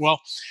life. Well,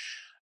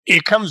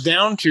 it comes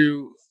down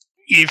to,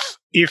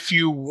 if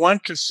you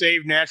want to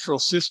save natural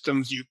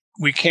systems,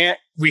 we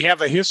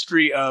have a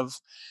history of,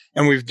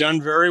 and we've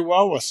done very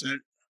well with it,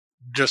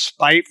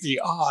 despite the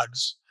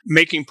odds,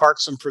 making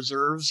parks and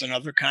preserves and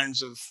other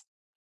kinds of,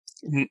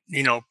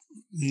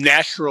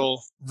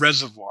 natural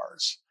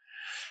reservoirs.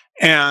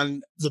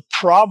 And the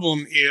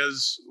problem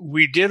is,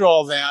 we did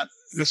all that.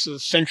 This is a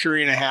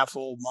century and a half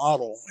old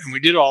model. And we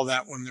did all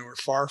that when there were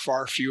far,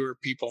 far fewer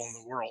people in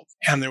the world.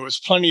 And there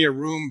was plenty of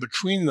room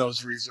between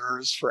those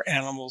reserves for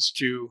animals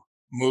to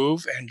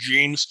move and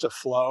genes to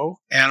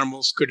flow.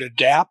 Animals could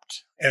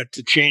adapt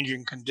to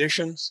changing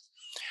conditions.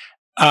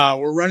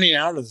 We're running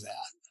out of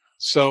that.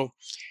 So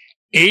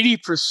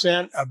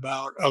 80% of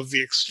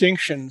the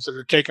extinctions that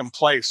have taken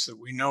place that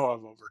we know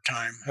of over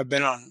time have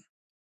been on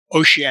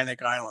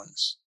oceanic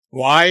islands.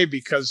 Why?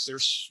 Because they're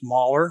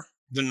smaller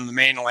than the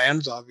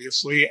mainlands,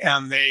 obviously,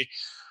 and they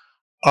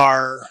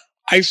are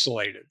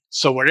isolated.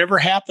 So whatever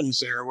happens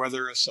there,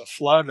 whether it's a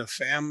flood, a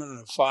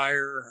famine, a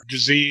fire,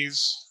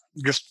 disease,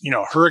 just,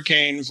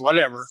 hurricanes,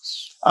 whatever,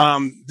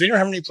 they don't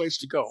have any place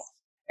to go.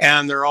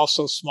 And they're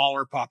also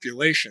smaller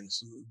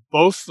populations.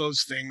 Both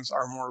those things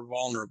are more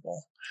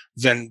vulnerable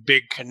than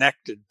big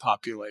connected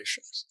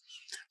populations.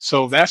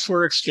 So that's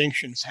where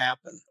extinctions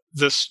happen.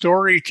 The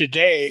story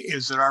today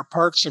is that our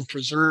parks and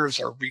preserves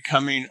are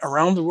becoming,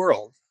 around the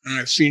world, and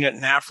I've seen it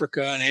in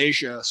Africa and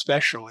Asia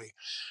especially,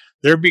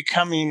 they're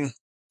becoming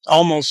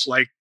almost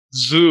like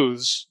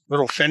zoos,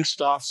 little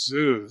fenced off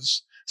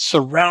zoos,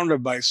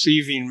 surrounded by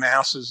seething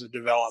masses of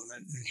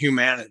development and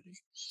humanity.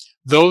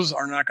 Those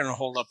are not going to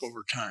hold up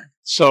over time.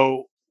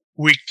 So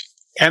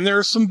and there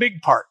are some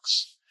big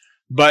parks,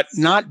 but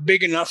not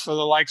big enough for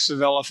the likes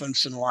of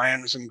elephants and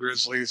lions and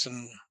grizzlies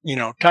and,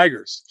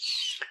 tigers.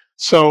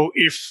 So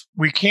if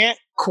we can't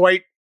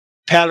quite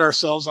pat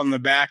ourselves on the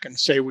back and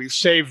say we've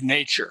saved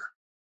nature,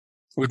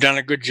 we've done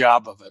a good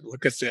job of it,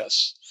 look at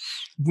this,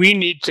 we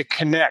need to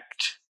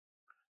connect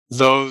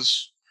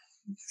those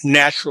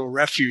natural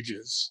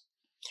refuges.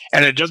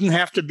 And it doesn't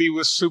have to be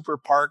with super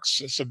parks.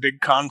 It's a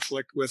big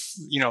conflict with,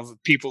 the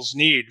people's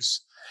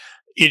needs.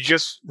 It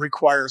just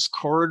requires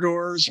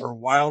corridors or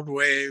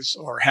wildways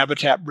or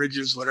habitat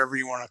bridges, whatever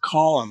you want to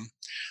call them,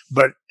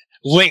 but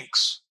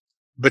links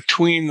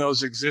between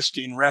those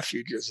existing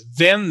refuges.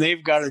 Then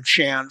they've got a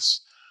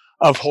chance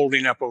of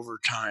holding up over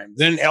time.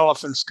 Then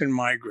elephants can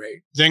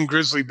migrate. Then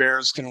grizzly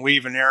bears can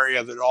leave an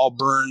area that all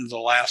burned the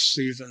last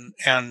season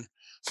and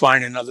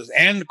find another.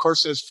 And of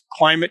course, as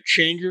climate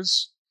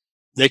changes,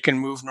 they can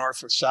move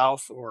north or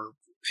south or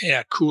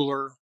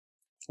cooler,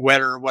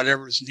 wetter,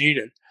 whatever is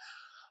needed.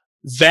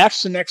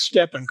 That's the next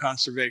step in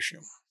conservation.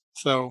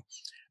 So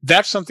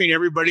that's something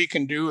everybody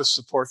can do, is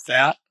support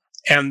that.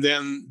 And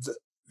then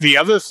the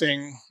other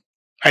thing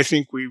I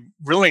think we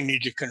really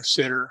need to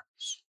consider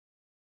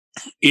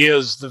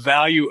is the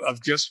value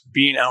of just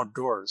being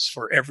outdoors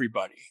for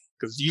everybody.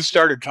 Because you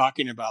started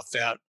talking about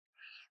that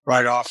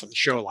right off in the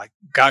show, like,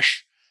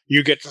 gosh,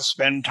 you get to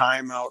spend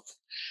time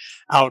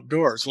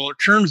outdoors. Well, it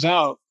turns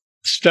out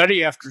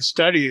study after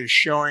study is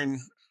showing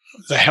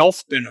the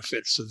health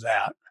benefits of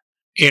that,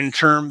 in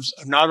terms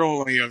of not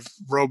only of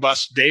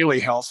robust daily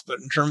health, but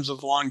in terms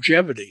of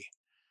longevity.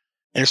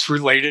 And it's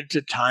related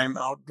to time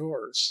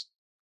outdoors,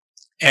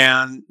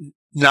 and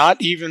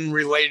not even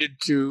related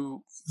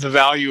to the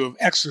value of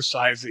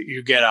exercise that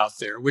you get out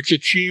there, which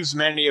achieves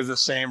many of the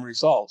same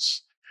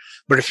results.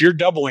 But if you're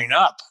doubling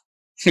up,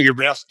 you're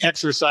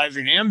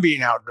exercising and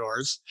being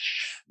outdoors,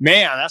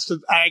 man,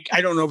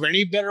 I don't know of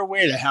any better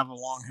way to have a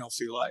long,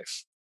 healthy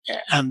life.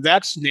 And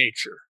that's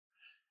nature.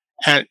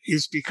 And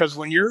it's because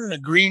when you're in a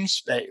green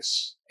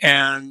space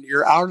and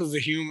you're out of the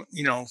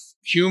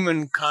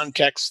human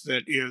context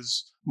that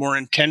is more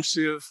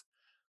intensive,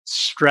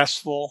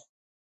 stressful,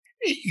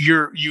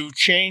 you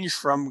change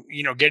from,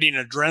 getting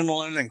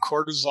adrenaline and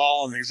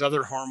cortisol and these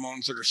other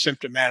hormones that are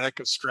symptomatic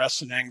of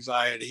stress and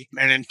anxiety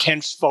and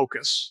intense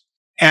focus.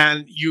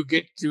 And you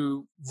get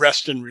to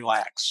rest and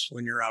relax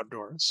when you're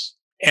outdoors.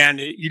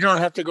 And you don't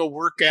have to go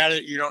work at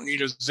it. You don't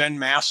need a Zen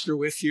master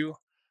with you,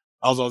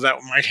 although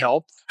that might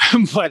help.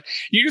 But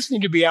you just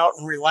need to be out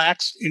and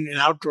relaxed in an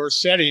outdoor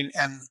setting,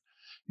 and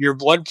your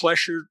blood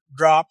pressure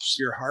drops,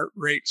 your heart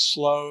rate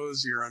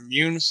slows, your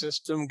immune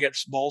system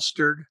gets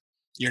bolstered,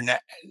 your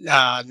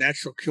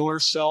natural killer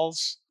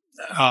cells,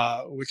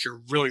 which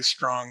are really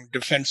strong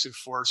defensive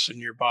force in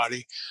your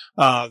body,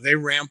 they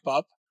ramp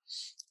up.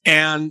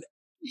 And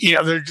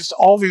there are just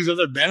all these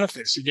other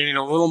benefits. You're getting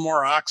a little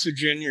more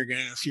oxygen, you're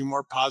getting a few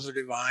more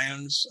positive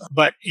ions,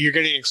 but you're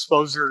getting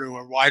exposure to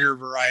a wider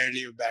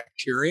variety of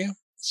bacteria.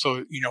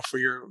 So, for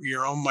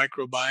your own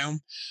microbiome.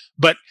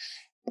 But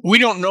we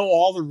don't know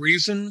all the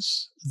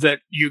reasons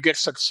that you get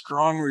such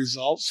strong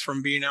results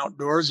from being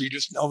outdoors. You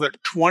just know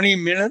that 20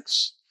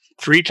 minutes,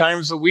 3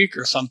 times a week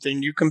or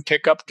something, you can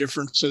pick up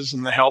differences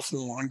in the health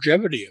and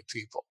longevity of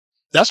people.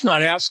 That's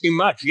not asking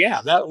much.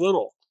 Yeah, that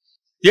little.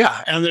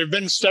 Yeah. And there have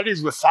been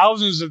studies with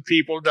thousands of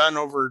people done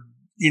over,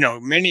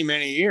 many,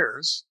 many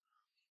years.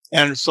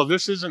 And so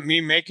this isn't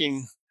me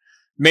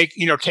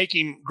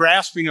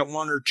grasping at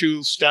one or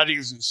two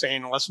studies and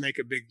saying, let's make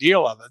a big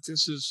deal of it.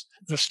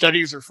 The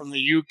studies are from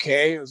the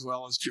UK as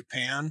well as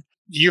Japan.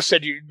 You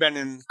said you'd been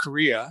in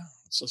Korea.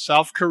 So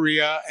South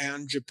Korea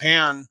and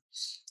Japan,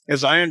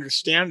 as I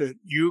understand it,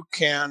 you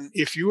can,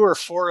 if you are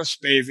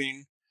forest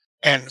bathing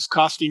and it's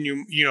costing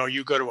you,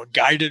 you go to a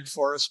guided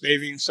forest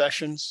bathing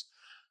sessions,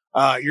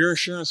 your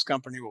insurance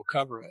company will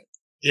cover it.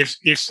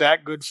 It's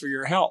that good for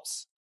your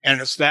health.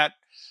 And it's that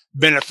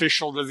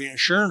beneficial to the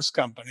insurance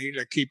company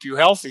to keep you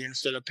healthy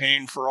instead of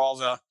paying for all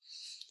the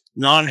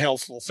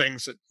non-healthful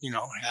things that,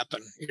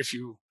 happen if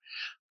you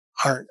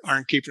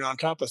aren't keeping on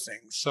top of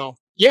things. So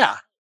yeah,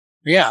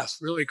 it's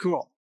really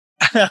cool.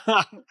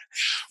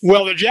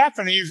 Well, the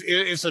Japanese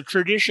is a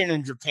tradition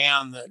in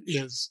Japan that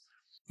is,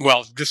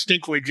 well,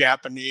 distinctly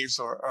Japanese,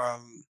 or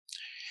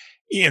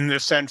in the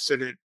sense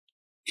that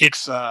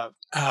it's a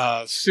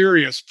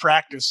serious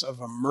practice of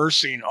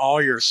immersing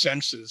all your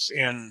senses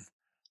in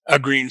a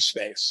green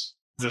space,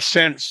 the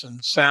scents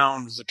and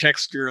sounds, the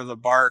texture of the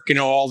bark,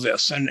 all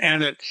this, and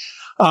it,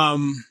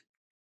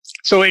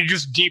 so it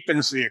just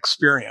deepens the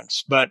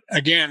experience. But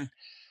again,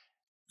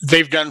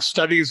 they've done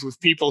studies with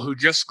people who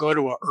just go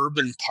to an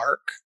urban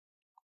park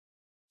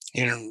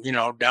in,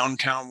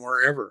 downtown,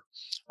 wherever,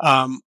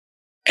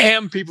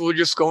 and people who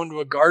just go into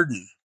a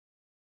garden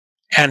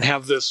and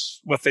have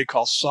this, what they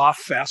call soft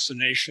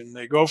fascination.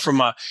 They go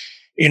from a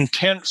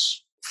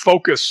intense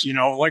focus,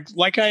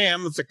 like I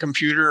am at the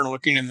computer and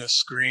looking in the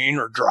screen,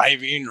 or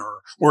driving,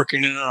 or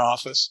working in an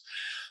office.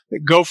 They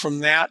go from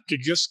that to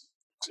just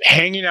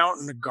hanging out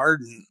in the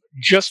garden,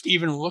 just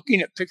even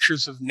looking at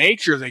pictures of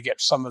nature. They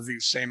get some of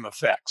these same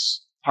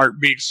effects.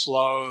 Heartbeat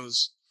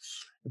slows,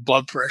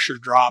 blood pressure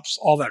drops,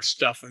 all that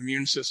stuff.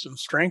 Immune system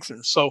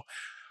strengthens. So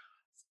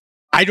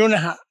I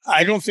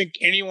don't think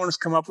anyone's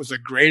come up with a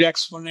great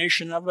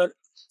explanation of it,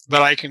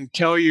 but I can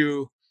tell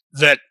you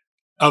that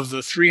of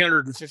the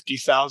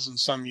 350,000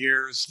 some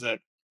years that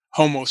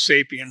Homo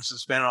sapiens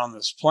has been on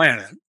this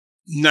planet,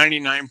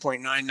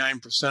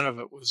 99.99% of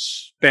it was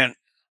spent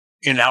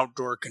in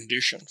outdoor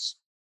conditions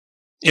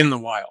in the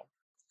wild.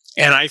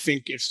 And I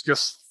think it's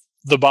just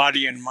the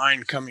body and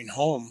mind coming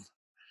home,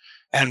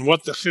 and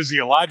what the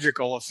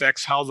physiological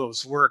effects, how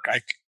those work,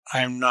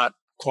 I'm not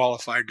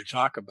qualified to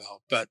talk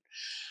about, but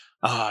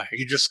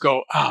you just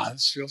go,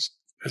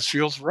 this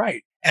feels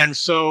right. And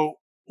so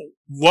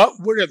what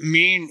would it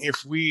mean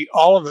if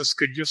all of us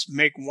could just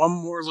make one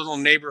more little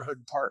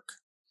neighborhood park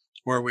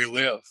where we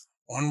live,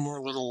 one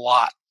more little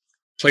lot,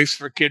 place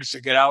for kids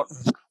to get out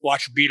and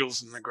watch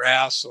beetles in the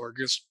grass, or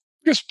just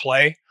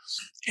play.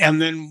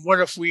 And then what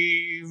if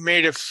we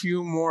made a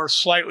few more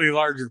slightly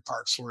larger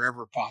parks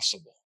wherever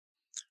possible?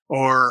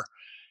 Or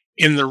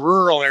in the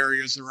rural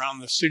areas around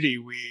the city,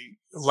 we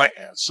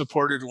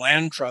supported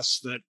land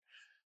trusts that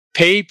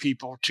pay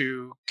people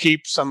to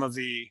keep some of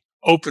the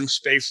open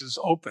spaces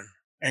open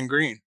and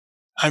green.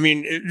 I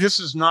mean, this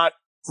is not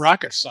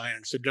rocket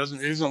science. It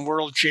isn't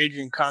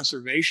world-changing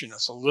conservation.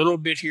 It's a little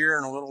bit here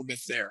and a little bit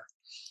there.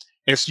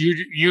 It's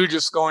you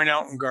just going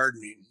out and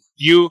gardening.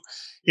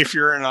 If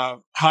you're in a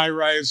high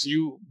rise,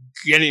 you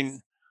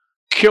getting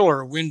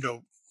killer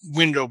window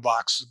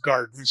box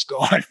gardens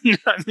going.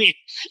 I mean,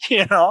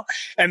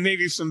 and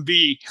maybe some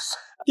bee.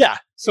 Yeah.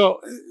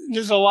 So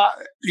there's a lot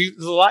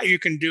you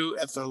can do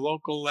at the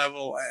local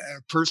level, at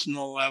a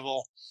personal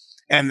level,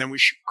 and then we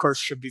of course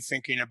should be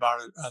thinking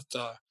about it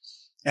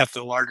at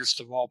the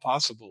largest of all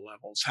possible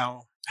levels.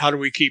 How do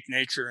we keep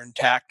nature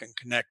intact and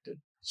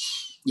connected?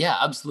 Yeah,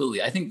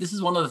 absolutely. I think this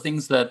is one of the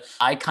things that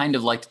I kind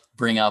of like to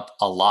bring up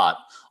a lot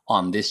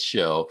on this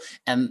show,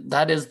 and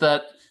that is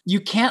that you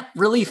can't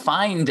really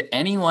find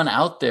anyone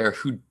out there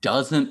who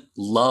doesn't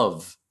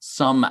love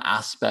some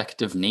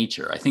aspect of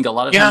nature. I think a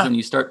lot of times when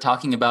you start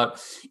talking about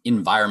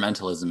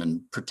environmentalism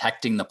and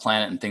protecting the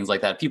planet and things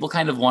like that, people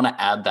kind of want to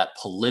add that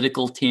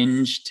political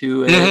tinge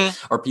to it,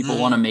 or people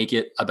want to make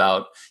it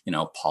about,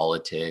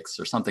 politics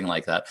or something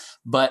like that.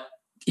 But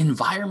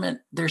environment,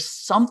 there's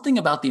something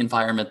about the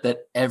environment that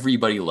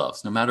everybody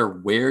loves, no matter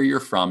where you're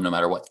from, no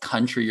matter what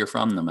country you're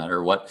from, no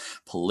matter what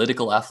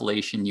political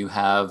affiliation you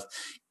have.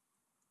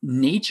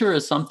 Nature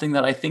is something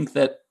that I think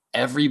that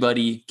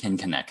everybody can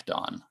connect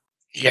on.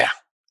 Yeah.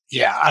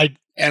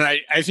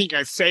 I think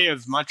I say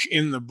as much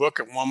in the book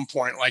at one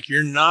point, like,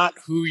 you're not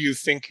who you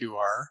think you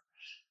are.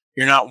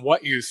 You're not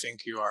what you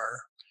think you are.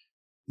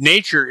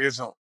 Nature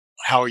isn't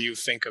how you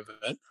think of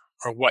it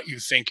or what you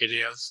think it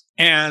is.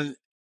 And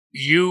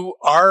you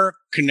are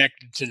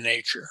connected to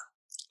nature.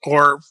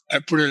 Or I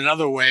put it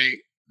another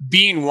way,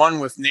 being one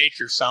with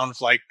nature sounds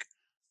like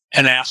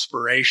an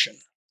aspiration,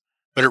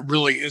 but it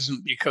really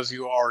isn't, because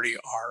you already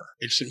are.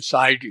 It's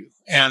inside you.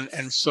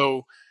 And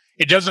so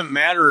it doesn't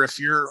matter if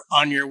you're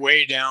on your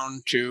way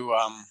down to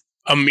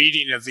a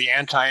meeting of the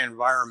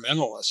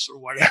anti-environmentalists or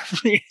whatever,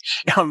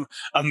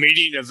 a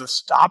meeting of the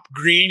Stop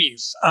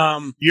Greenies.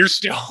 You're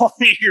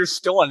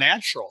still a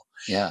natural.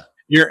 Yeah.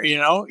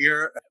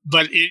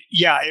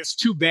 It's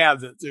too bad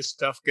that this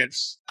stuff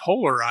gets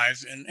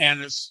polarized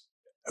and it's,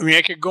 I mean,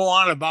 I could go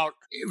on about,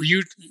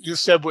 you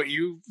said what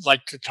you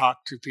like to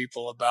talk to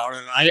people about.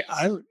 And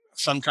I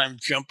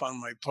sometimes jump on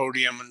my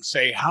podium and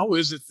say, how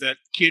is it that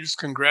kids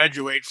can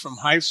graduate from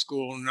high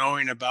school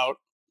knowing about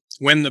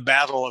when the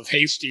Battle of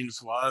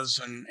Hastings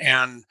was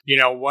and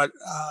what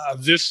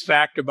this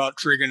fact about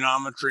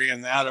trigonometry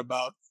and that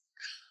about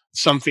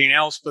something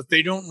else, but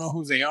they don't know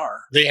who they are.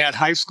 They had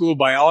high school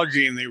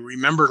biology and they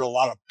remembered a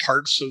lot of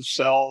parts of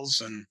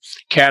cells and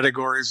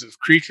categories of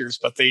creatures,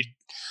 but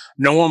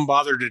no one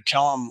bothered to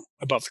tell them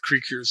about the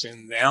creatures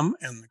in them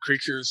and the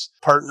creatures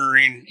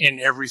partnering in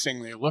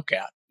everything they look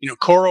at.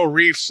 Coral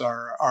reefs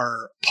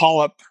are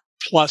polyp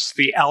plus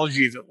the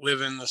algae that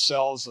live in the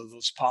cells of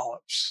those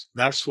polyps.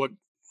 That's what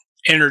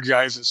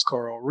energizes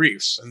coral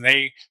reefs, and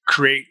they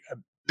create a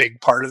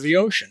big part of the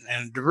ocean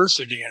and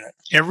diversity in it.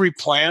 Every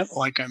plant,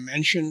 like I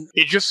mentioned,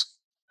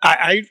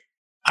 I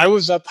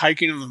was up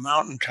hiking on the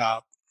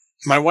mountaintop.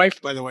 My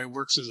wife, by the way,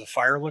 works as a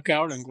fire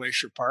lookout in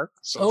Glacier Park.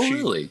 So she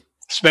really?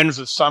 Spends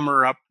the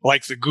summer up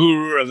like the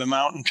guru of the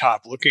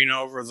mountaintop looking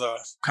over the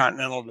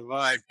Continental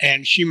Divide.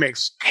 And she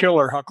makes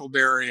killer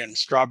huckleberry and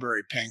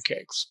strawberry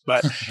pancakes.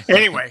 But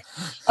anyway,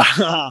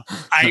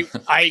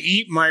 I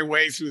eat my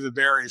way through the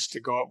berries to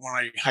go up when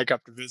I hike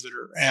up to visit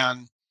her.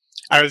 And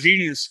I was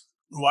eating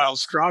wild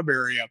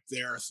strawberry up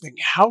there,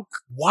 thinking,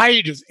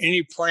 why does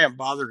any plant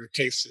bother to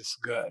taste this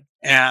good?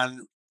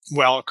 And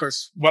well, of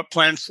course, what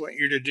plants want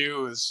you to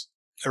do is,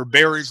 or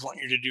berries want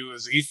you to do,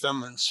 is eat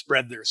them and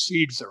spread their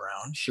seeds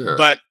around. Sure.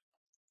 But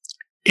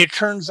it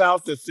turns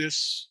out that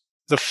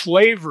the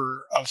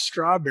flavor of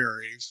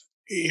strawberries,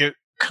 it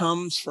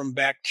comes from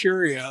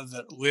bacteria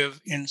that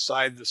live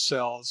inside the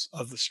cells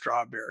of the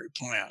strawberry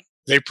plant.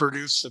 They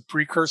produce the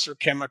precursor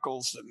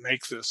chemicals that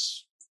make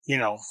this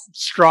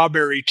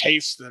strawberry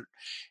taste that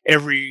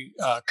every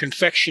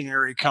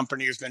confectionery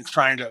company has been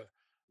trying to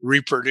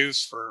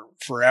reproduce for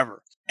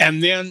forever.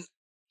 And then,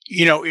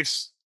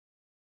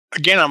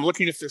 I'm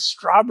looking at this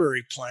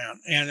strawberry plant,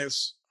 and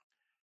it's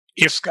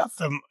got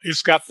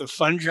the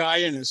fungi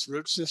in its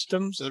root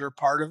systems that are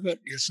part of it.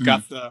 It's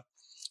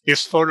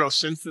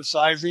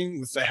photosynthesizing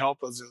with the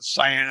help of the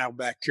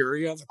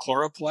cyanobacteria, the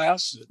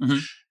chloroplasts.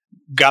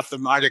 Got the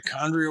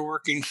mitochondria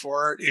working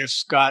for it.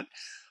 It's got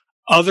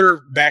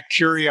other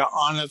bacteria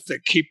on it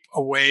that keep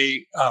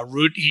away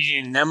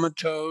root-eating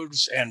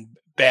nematodes and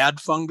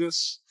bad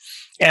fungus,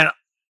 and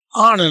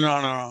on and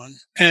on and on.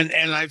 And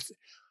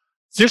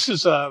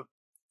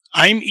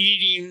I'm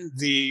eating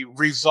the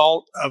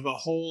result of a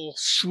whole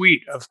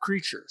suite of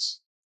creatures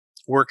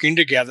working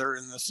together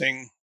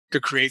to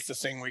create the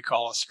thing we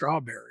call a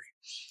strawberry.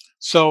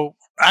 So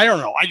I don't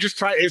know. I just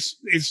try.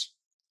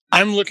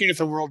 I'm looking at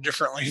the world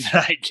differently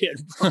than I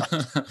did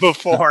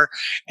before,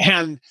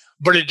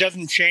 but it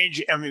doesn't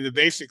change. I mean, the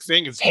basic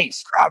thing is, hey,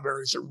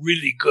 strawberries are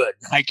really good.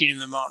 Hiking in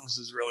the mountains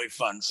is really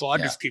fun, so I'll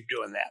just keep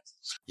doing that.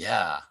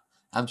 Yeah.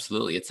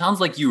 Absolutely. It sounds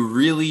like you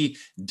really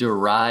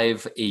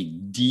derive a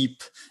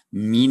deep,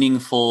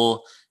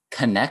 meaningful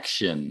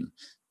connection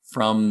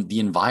from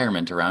the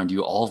environment around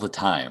you all the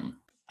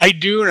time. I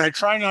do, and I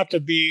try not to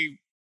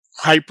be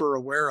hyper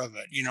aware of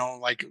it.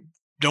 Like,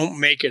 don't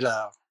make it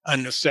a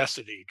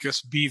necessity.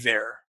 Just be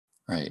there.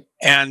 Right.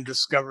 And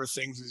discover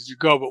things as you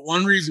go. But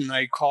one reason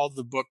I called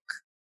the book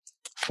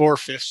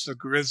 4/5 a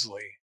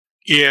Grizzly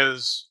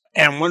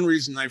and one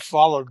reason I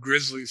followed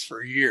grizzlies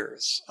for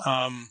years,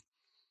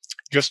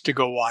 just to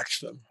go watch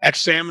them at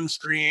salmon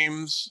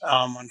streams,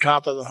 on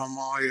top of the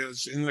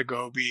Himalayas, in the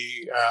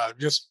Gobi.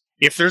 Just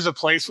if there's a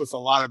place with a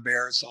lot of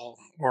bears,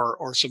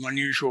 or some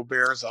unusual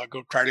bears, I'll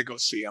try to go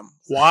see them.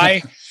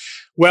 Why?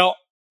 Well,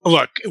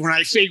 look, when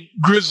I say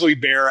grizzly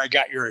bear, I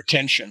got your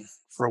attention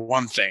for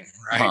one thing,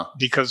 right? Uh-huh.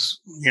 Because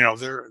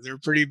they're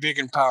pretty big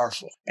and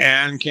powerful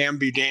and can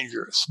be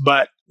dangerous.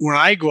 But when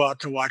I go out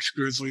to watch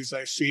grizzlies,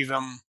 I see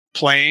them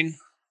playing.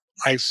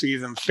 I see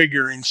them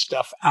figuring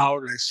stuff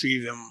out. I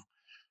see them.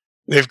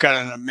 They've got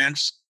an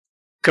immense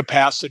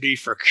capacity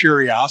for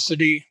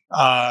curiosity.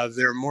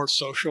 They're more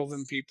social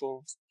than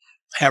people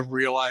have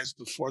realized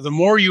before. The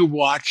more you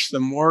watch, the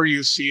more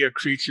you see a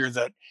creature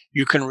that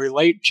you can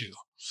relate to.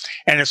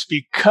 And it's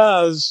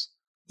because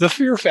the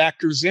fear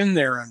factor's in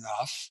there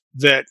enough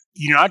that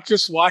you're not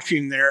just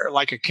watching there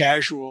like a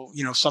casual,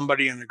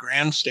 somebody in the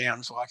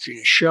grandstands watching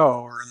a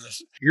show,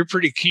 you're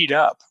pretty keyed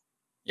up.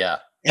 Yeah.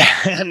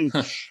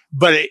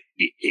 But it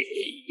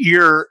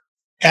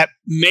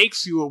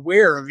makes you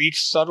aware of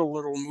each subtle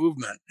little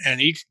movement and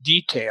each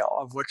detail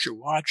of what you're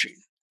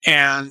watching.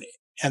 And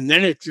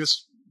then it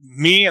just,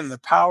 me and the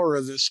power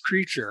of this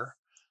creature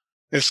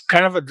is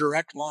kind of a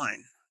direct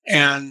line.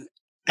 And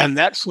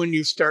that's when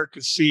you start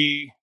to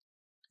see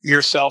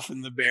yourself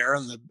in the bear.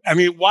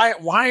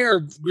 Why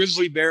are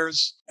grizzly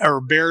bears, or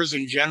bears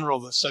in general,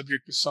 the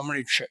subject of so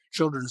many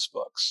children's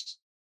books?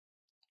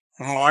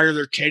 Why are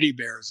there teddy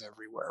bears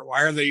everywhere?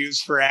 Why are they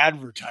used for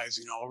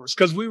advertising all over? It's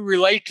because we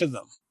relate to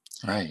them.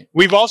 Right.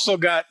 We've also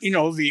got,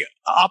 the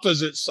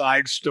opposite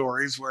side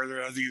stories where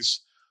there are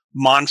these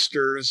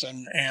monsters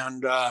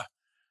and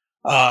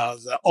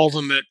the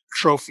ultimate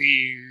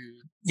trophy,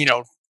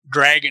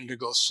 dragon to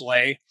go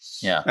slay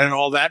Yeah. and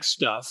all that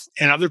stuff.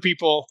 And other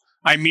people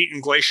I meet in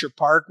Glacier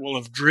Park will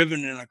have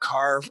driven in a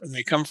car and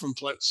they come from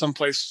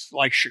someplace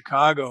like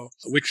Chicago,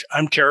 which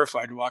I'm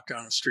terrified to walk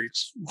down the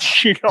streets,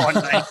 at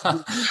night.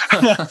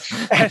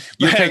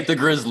 You take the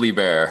grizzly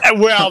bear.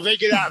 Well, they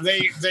get out.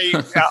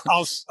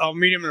 I'll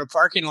meet them in a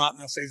parking lot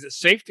and they'll say, "Is it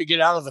safe to get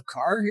out of the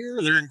car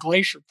here?" They're in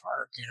Glacier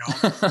Park,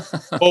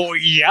 Oh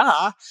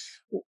yeah.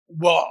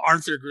 Well,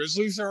 aren't there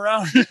grizzlies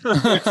around?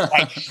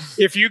 Like,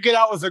 if you get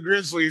out with the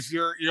grizzlies,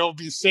 you'll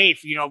be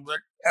safe, but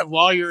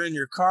while you're in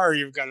your car,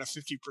 you've got a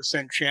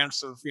 50%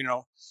 chance of,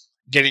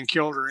 getting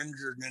killed or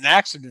injured in an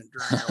accident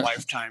during your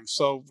lifetime.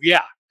 So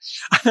yeah.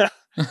 But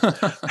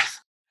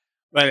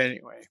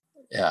anyway.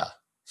 Yeah.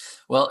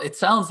 Well, it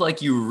sounds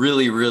like you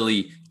really,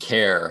 really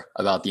care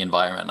about the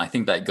environment. And I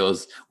think that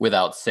goes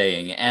without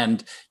saying.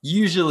 And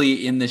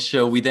usually in this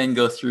show, we then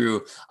go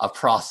through a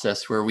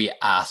process where we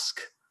ask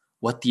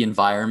what the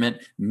environment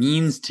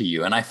means to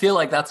you. And I feel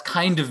like that's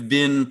kind of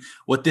been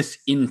what this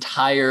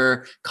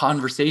entire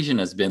conversation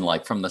has been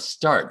like from the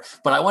start.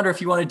 But I wonder if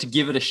you wanted to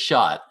give it a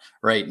shot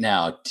right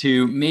now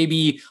to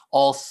maybe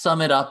all sum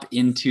it up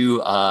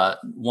into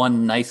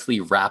one nicely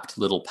wrapped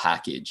little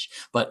package.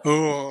 But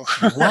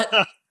what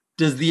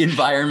does the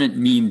environment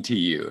mean to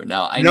you?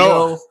 Now, I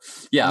know,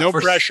 no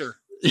pressure.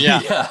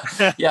 Yeah.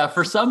 Yeah.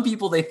 For some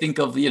people, they think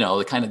of,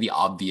 kind of the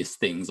obvious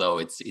things. Oh,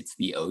 it's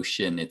the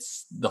ocean,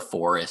 it's the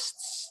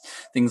forests,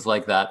 things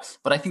like that.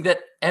 But I think that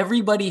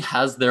everybody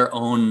has their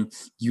own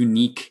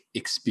unique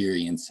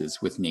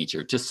experiences with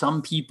nature. To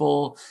some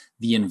people,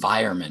 the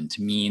environment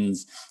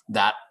means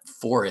that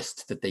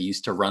forest that they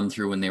used to run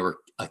through when they were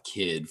a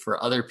kid.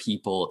 For other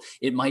people,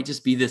 it might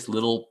just be this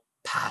little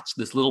patch,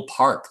 this little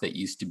park that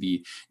used to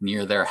be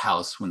near their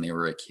house when they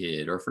were a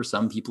kid. Or for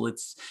some people,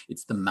 it's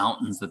the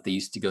mountains that they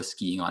used to go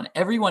skiing on.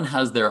 Everyone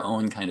has their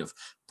own kind of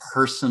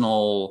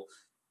personal,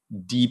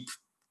 deep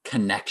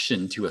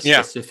connection to a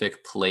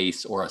specific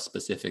place or a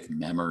specific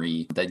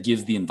memory that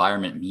gives the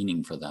environment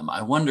meaning for them.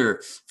 I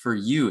wonder, for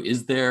you,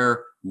 is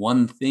there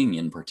one thing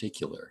in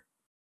particular?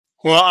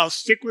 Well, I'll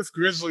stick with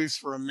grizzlies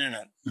for a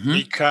minute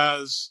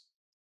because,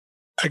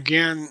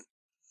 again,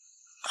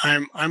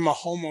 I'm a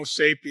Homo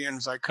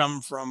sapiens. I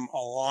come from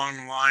a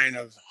long line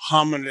of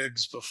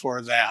hominids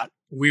before that.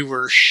 We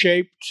were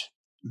shaped,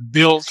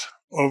 built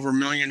over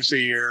millions of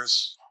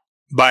years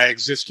by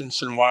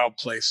existence in wild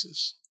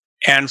places.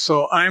 And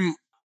so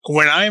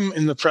when I'm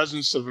in the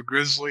presence of a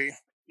grizzly,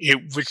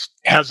 which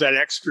has that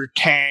extra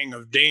tang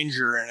of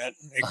danger in it,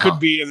 it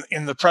could be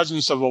in the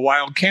presence of a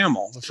wild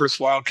camel, the first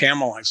wild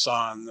camel I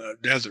saw in the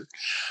desert.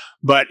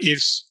 But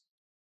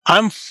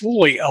I'm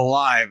fully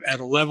alive at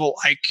a level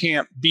I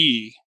can't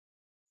be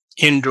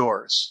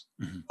indoors.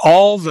 Mm-hmm.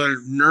 All the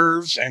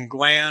nerves and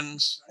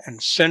glands and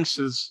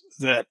senses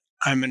that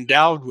I'm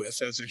endowed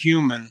with as a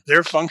human,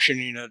 they're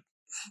functioning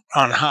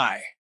on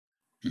high.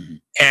 Mm-hmm.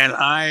 And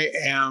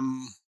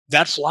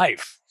that's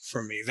life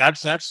for me.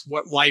 That's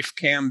what life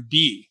can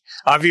be.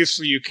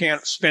 Obviously, you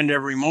can't spend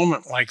every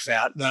moment like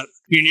that.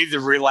 You need the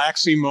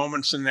relaxing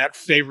moments in that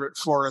favorite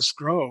forest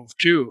grove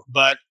too.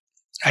 But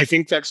I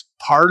think that's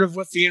part of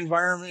what the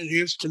environment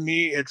is to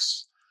me.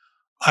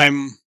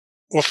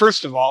 Well,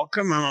 first of all,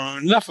 come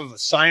on, enough of a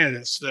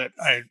scientist that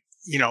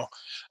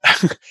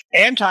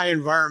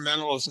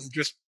anti-environmentalism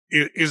just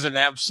is an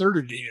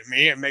absurdity to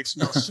me. It makes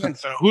no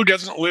sense. Who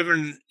doesn't live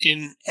in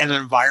an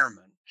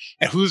environment,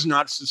 and who's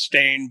not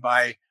sustained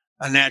by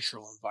a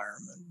natural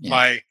environment,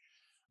 by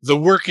the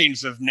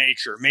workings of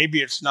nature?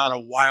 Maybe it's not a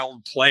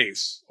wild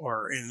place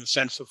or in the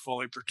sense of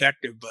fully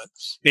protected, but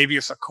maybe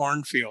it's a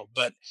cornfield,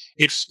 but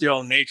it's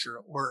still nature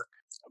at work.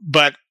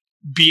 But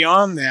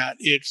beyond that,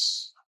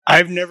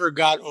 I've never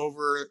got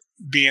over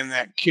being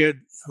that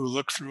kid who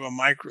looked through a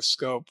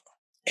microscope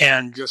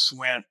and just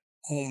went,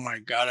 oh my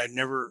God, I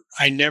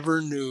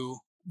never knew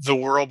the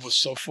world was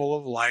so full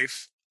of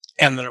life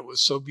and that it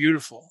was so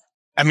beautiful.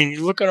 I mean,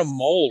 you look at a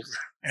mold,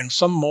 and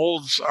some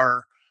molds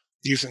are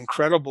these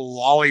incredible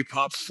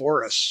lollipop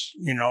forests,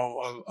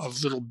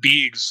 of little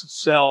beads,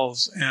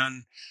 cells,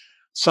 and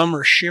some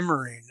are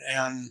shimmering.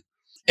 And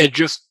it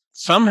just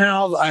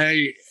somehow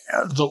the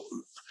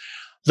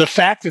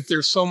fact that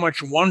there's so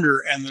much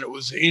wonder and that it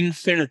was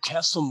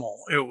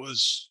infinitesimal, it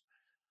was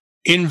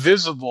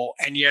invisible,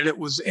 and yet it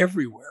was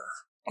everywhere.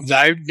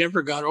 I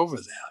never got over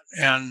that.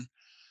 And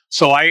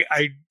so I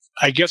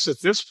guess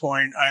at this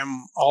point,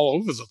 I'm all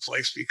over the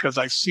place because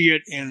I see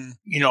it in,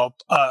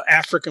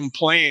 African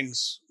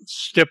plains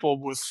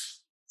stippled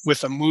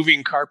with a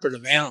moving carpet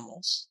of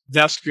animals.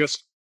 That's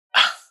just,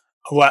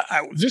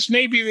 this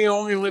may be the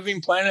only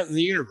living planet in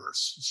the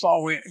universe. It's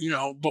all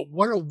but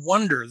what a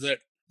wonder that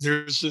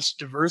there's this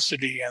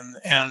diversity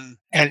and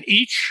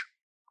each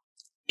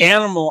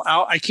animal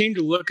out. I came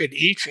to look at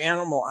each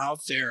animal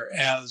out there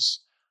as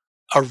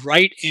a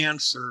right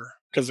answer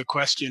to the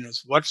question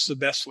is, what's the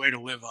best way to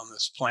live on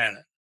this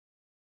planet?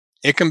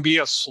 It can be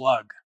a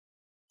slug.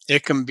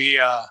 It can be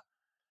a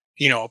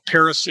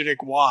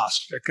parasitic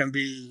wasp. It can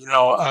be,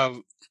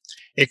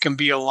 It can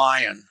be a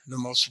lion, the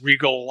most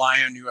regal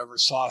lion you ever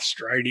saw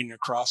striding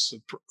across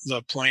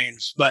the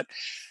plains. But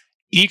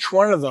each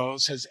one of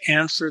those has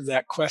answered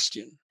that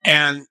question.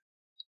 And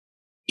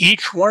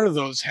each one of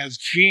those has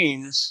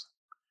genes,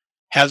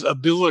 has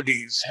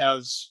abilities,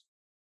 has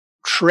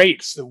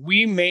traits that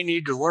we may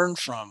need to learn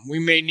from, we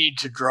may need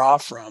to draw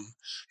from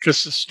to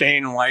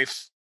sustain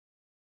life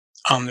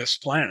on this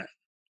planet.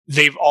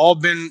 They've all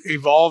been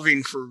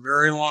evolving for a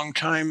very long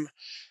time,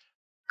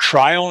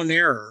 trial and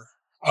error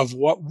of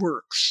what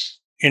works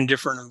in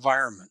different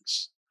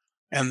environments.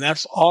 And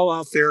that's all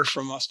out there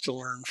from us to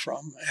learn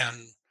from.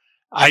 And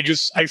I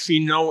see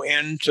no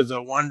end to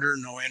the wonder,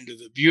 no end to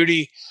the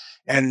beauty,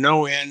 and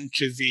no end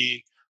to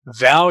the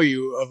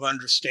value of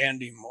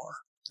understanding more.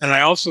 And I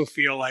also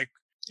feel like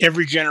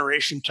every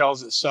generation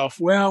tells itself,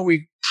 well,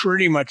 we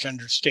pretty much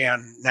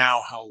understand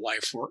now how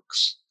life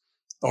works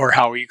or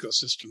how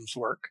ecosystems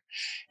work.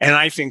 And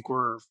I think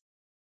we're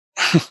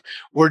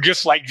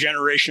just like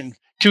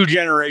two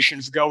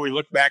generations ago. We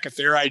look back at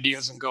their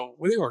ideas and go,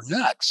 well, they were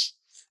nuts.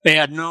 They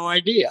had no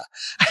idea.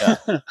 Yeah.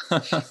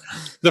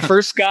 The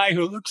first guy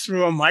who looked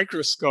through a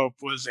microscope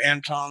was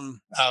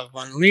Anton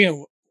van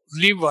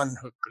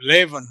Leeuwenhoek.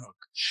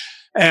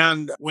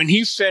 And when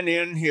he sent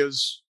in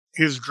his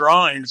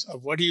drawings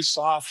of what he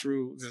saw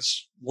through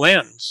this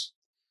lens,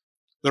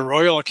 the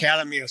Royal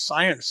Academy of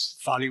Science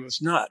thought he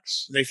was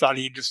nuts. They thought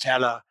he just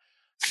had a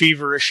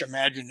feverish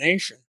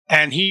imagination.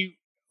 And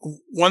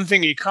one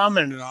thing he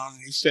commented on,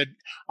 he said,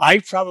 I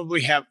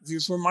probably have,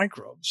 these were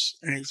microbes.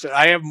 And he said,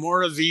 I have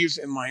more of these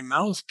in my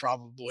mouth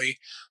probably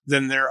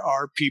than there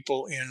are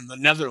people in the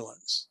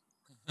Netherlands.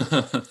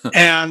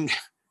 And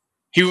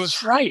he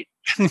was right.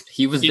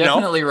 He was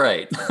definitely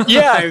right.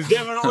 Yeah, he was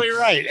definitely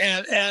right.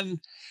 And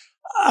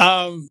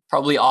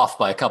probably off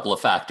by a couple of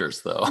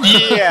factors, though.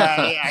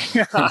 Yeah.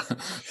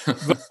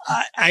 But,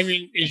 I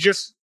mean, it's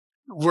just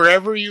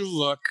wherever you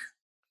look,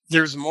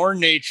 there's more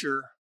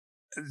nature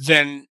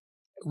than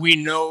we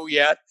know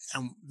yet,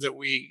 and that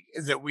we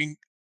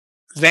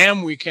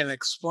can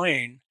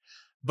explain.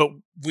 But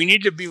we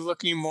need to be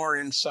looking more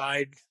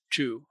inside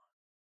too,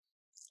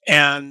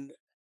 and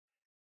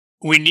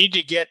we need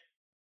to get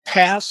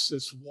past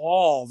this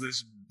wall,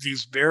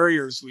 these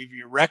barriers we've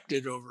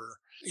erected over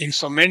in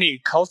so many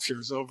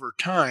cultures over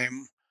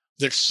time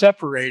that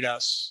separate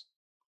us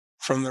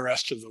from the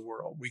rest of the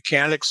world. We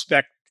can't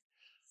expect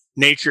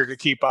nature to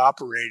keep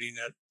operating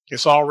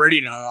it's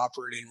already not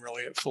operating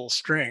really at full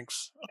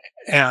strength.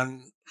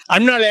 And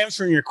I'm not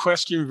answering your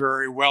question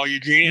very well,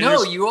 Eugene.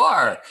 No, you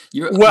are.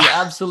 You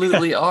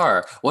absolutely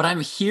are. What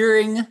I'm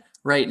hearing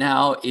right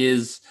now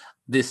is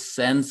this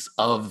sense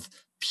of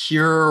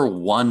pure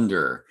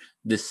wonder,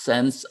 this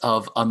sense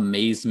of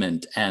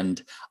amazement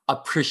and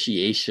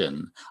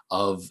appreciation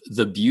of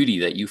the beauty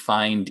that you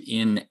find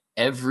in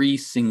every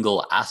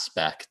single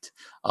aspect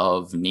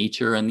of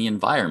nature and the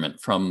environment,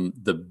 from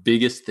the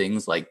biggest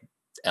things like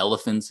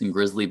elephants and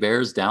grizzly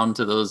bears down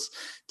to those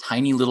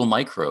tiny little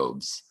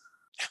microbes.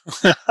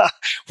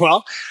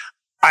 Well,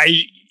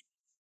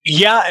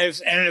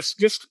 it's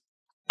just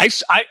I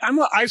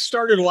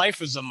started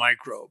life as a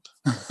microbe.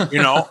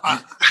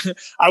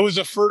 I was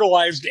a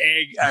fertilized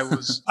egg. I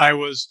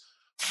was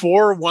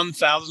 4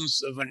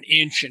 1,000ths of an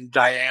inch in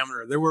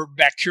diameter. There were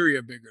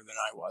bacteria bigger than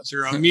I was.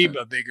 There were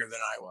amoeba bigger than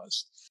I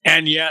was.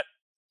 And yet,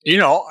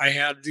 I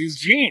had these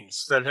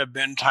genes that have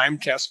been time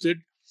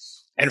tested.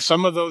 And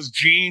some of those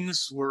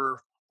genes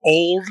were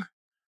old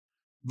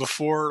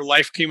before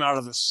life came out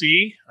of the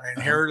sea. I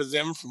inherited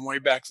them from way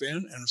back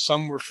then. And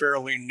some were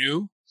fairly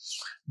new.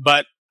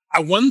 But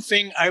one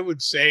thing I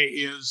would say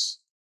is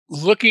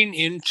looking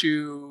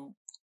into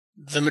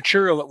the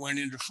material that went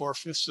into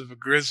 4/5 of a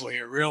grizzly,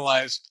 I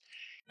realized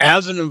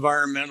as an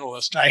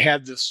environmentalist, I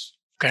had this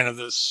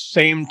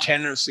same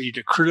tendency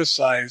to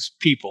criticize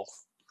people.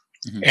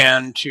 Mm-hmm.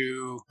 And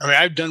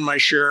I've done my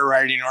share of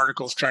writing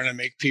articles trying to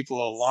make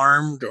people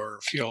alarmed or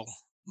feel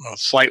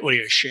slightly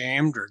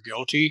ashamed or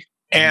guilty.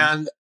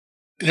 Mm-hmm.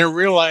 And I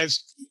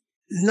realized,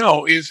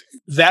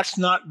 that's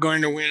not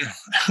going to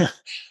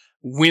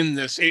win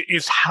this.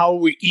 It's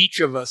how each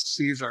of us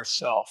sees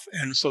ourselves.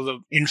 And so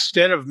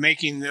instead of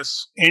making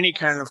this any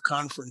kind of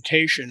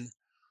confrontation,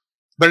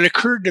 but it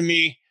occurred to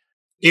me,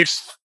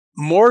 it's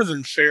more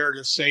than fair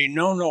to say,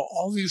 no,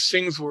 all these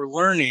things we're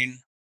learning,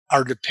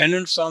 our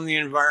dependence on the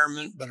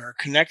environment, but our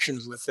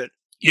connections with it,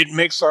 it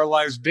makes our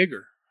lives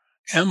bigger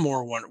and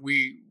more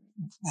we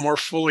more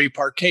fully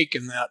partake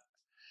in that.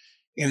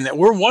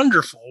 We're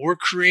wonderful, we're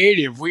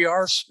creative, we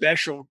are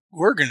special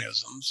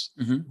organisms,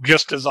 mm-hmm.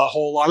 just as a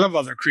whole lot of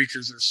other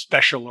creatures are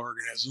special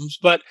organisms.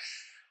 But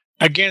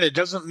again, it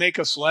doesn't make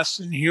us less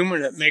than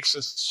human. It makes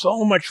us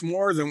so much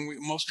more than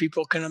most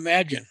people can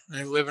imagine.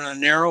 I live in a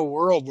narrow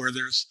world where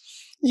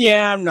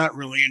I'm not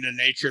really into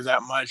nature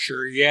that much,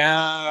 or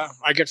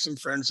I get some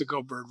friends that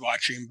go bird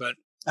watching, but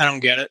I don't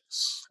get it.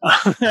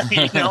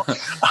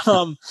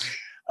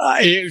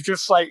 It's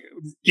just like,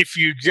 if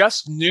you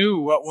just knew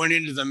what went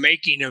into the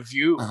making of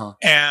you, uh-huh.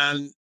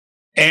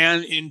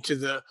 and into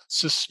the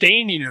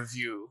sustaining of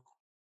you,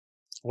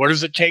 What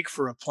does it take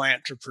for a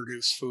plant to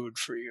produce food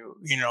for you?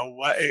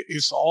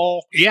 It's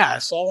all, yeah,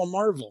 it's all a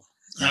marvel.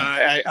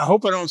 Yeah. I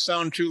hope I don't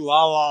sound too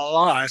la la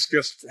la. It's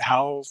just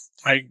how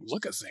I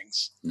look at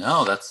things.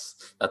 No, that's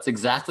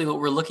exactly what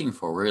we're looking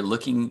for. We're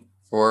looking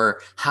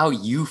for how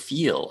you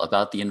feel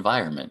about the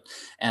environment.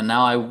 And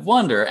now I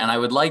wonder, and I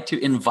would like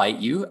to invite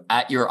you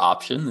at your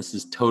option. This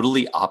is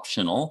totally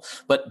optional,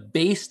 but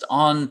based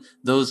on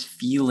those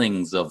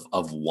feelings of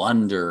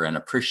wonder and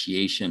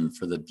appreciation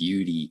for the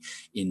beauty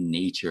in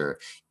nature,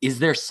 is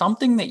there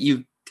something that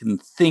you can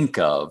think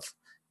of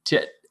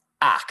to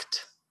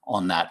act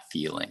on that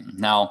feeling?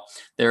 Now,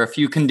 there are a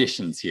few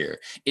conditions here.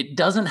 It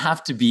doesn't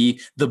have to be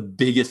the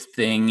biggest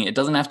thing. It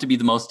doesn't have to be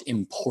the most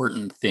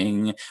important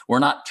thing. We're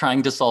not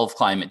trying to solve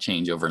climate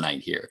change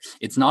overnight here.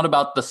 It's not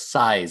about the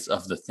size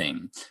of the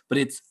thing, but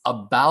it's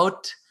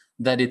about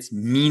that it's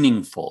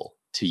meaningful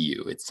to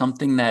you. It's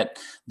something that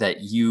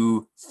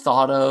you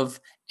thought of.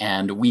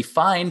 And we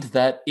find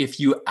that if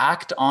you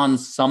act on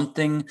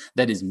something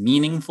that is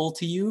meaningful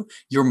to you,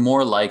 you're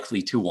more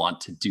likely to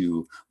want to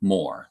do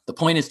more. The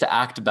point is to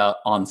act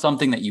on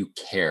something that you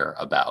care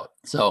about.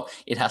 So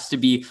it has to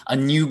be a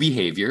new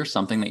behavior,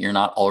 something that you're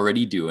not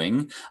already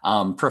doing,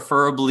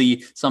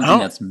 preferably something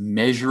that's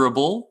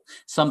measurable,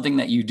 something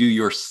that you do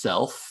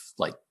yourself,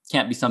 like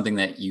can't be something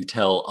that you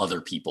tell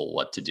other people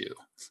what to do.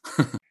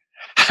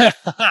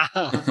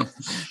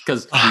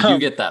 Because we do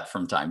get that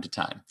from time to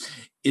time.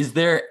 Is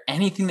there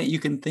anything that you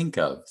can think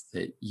of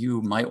that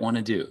you might want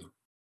to do?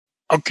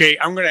 Okay,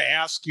 I'm going to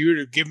ask you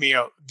to give me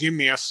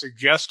a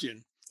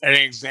suggestion, an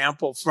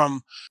example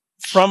from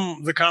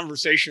the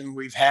conversation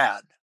we've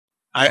had.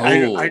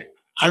 I'm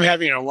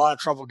having a lot of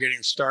trouble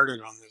getting started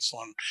on this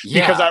one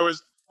because I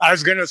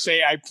was going to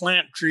say I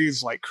plant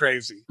trees like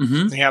crazy.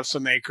 Mm-hmm. They have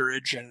some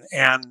acreage,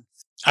 and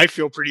I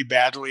feel pretty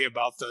badly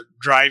about the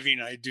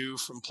driving I do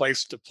from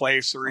place to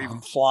place, or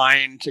even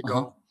flying to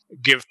go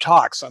give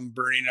talks. I'm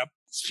burning up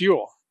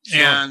fuel.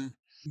 Sure.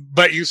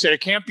 But you said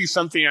it can't be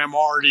something I'm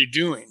already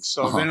doing.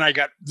 So then I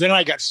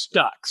got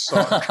stuck.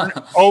 So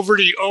over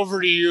to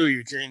you,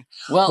 Eugene.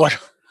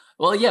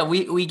 Well, yeah,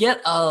 we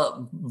get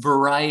a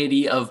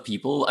variety of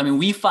people. I mean,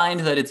 we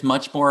find that it's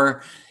much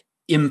more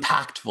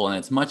impactful and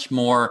it's much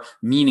more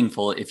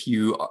meaningful if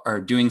you are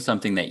doing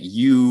something that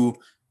you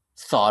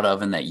thought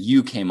of and that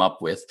you came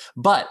up with.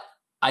 But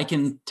I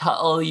can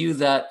tell you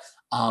that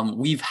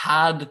we've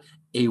had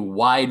a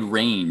wide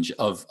range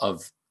of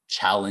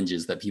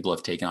challenges that people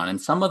have taken on.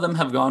 And some of them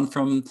have gone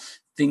from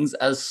things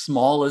as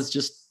small as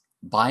just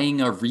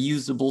buying a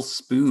reusable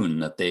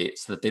spoon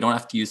so that they don't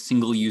have to use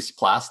single-use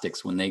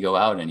plastics when they go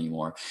out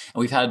anymore.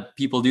 And we've had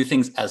people do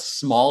things as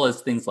small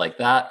as things like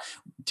that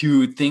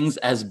to things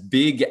as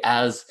big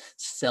as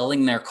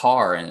selling their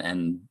car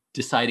and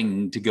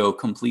deciding to go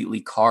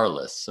completely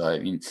carless. So, I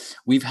mean,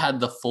 we've had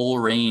the full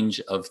range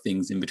of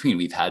things in between.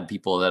 We've had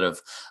people that have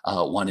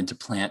wanted to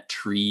plant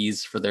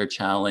trees for their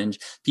challenge,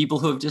 people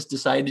who have just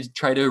decided to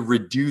try to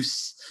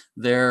reduce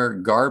their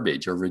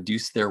garbage or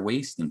reduce their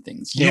waste and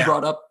things. You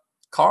brought up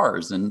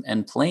cars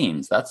and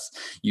planes. That's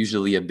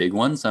usually a big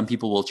one. Some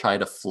people will try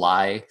to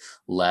fly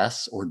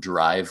less or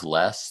drive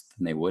less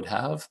than they would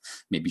have,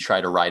 maybe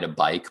try to ride a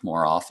bike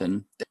more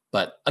often.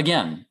 But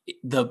again,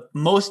 the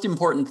most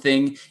important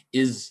thing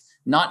is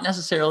not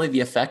necessarily the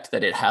effect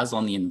that it has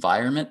on the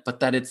environment, but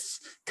that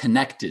it's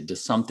connected to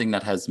something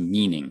that has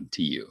meaning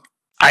to you.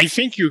 I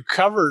think you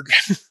covered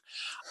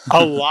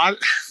a lot.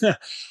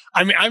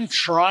 I mean, I'm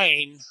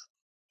trying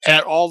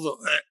at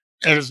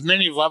as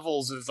many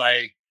levels as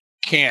I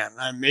can.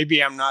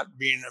 Maybe I'm not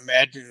being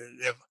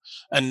imaginative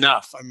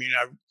enough. I mean,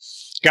 I've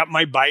got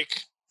my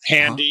bike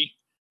handy.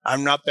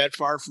 I'm not that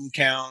far from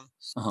town.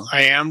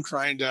 I am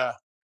trying to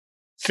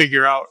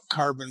figure out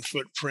carbon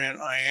footprint.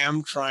 I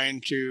am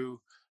trying to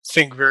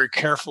think very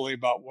carefully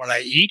about what I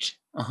eat.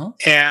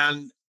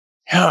 And,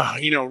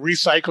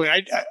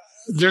 recycling.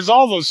 There's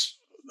all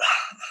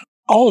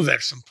of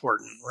that's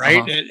important,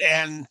 right?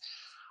 And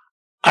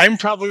I'm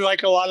probably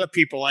like a lot of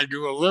people. I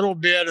do a little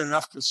bit,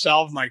 enough to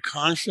salve my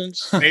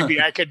conscience. Maybe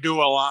I could do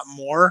a lot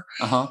more.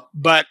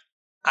 But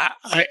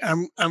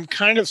I'm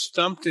kind of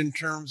stumped in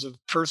terms of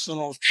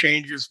personal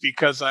changes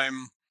because I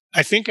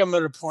think I'm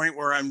at a point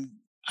where I'm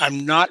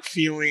not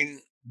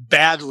feeling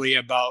badly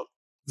about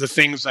the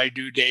things I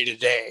do day to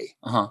day,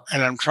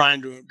 and I'm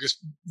trying to just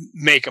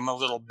make them a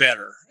little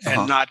better,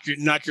 and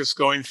not just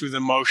going through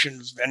the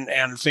motions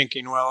and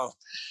thinking, well,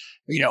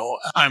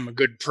 I'm a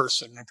good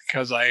person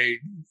because I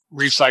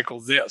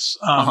recycle this.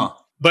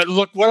 But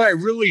look, what I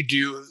really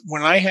do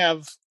when I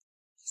have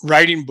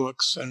writing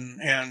books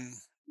and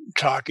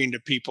talking to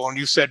people, and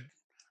you said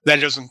that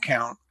doesn't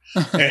count.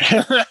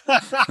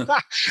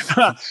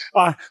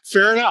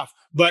 Fair enough.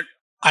 But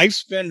I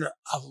spend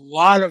a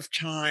lot of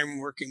time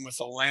working with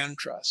a land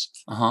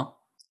trust.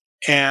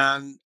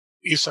 And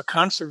it's a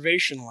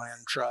conservation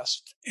land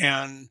trust.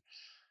 And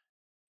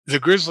the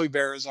grizzly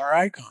bear is our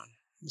icon.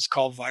 It's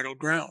called Vital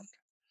Ground.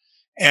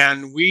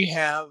 And we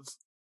have,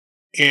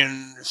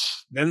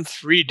 it's been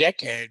 3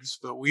 decades,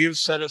 but we have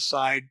set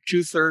aside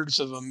 2/3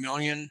 of a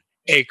million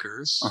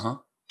acres,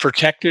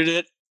 protected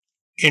it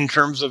in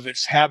terms of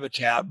its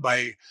habitat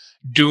by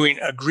doing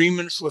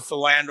agreements with the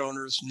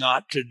landowners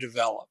not to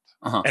develop.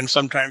 Uh-huh. And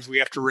sometimes we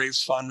have to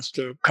raise funds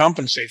to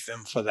compensate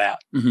them for that.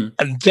 Hmm.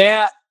 And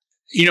that,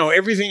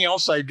 everything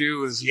else I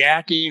do is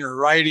yakking or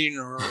writing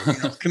or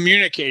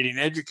communicating,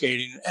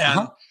 educating. And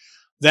Uh-huh.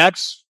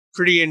 that's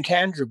pretty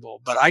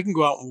intangible. But I can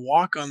go out and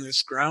walk on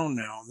this ground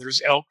now.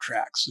 There's elk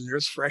tracks and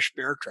there's fresh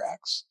bear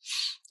tracks.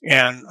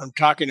 And I'm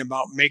talking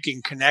about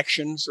making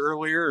connections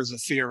earlier as a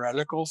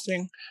theoretical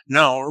thing.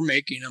 No, we're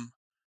making them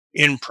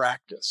in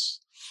practice.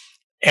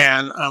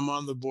 And I'm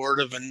on the board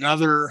of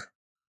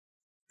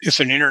it's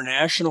an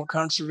international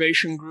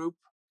conservation group.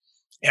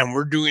 And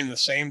we're doing the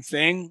same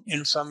thing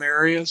in some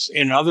areas.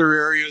 In other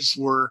areas,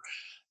 we're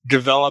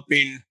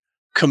developing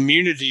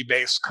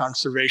community-based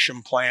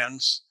conservation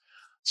plans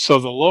so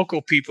the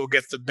local people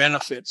get the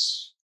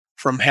benefits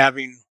from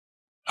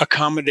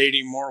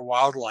accommodating more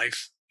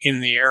wildlife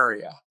in the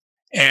area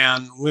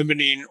and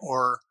limiting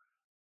or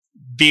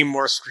being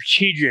more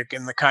strategic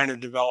in the kind of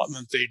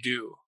development they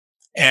do.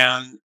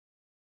 And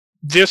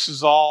it's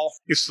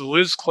the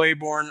Liz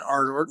Claiborne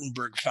Art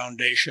Ortenberg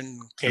Foundation,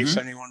 in case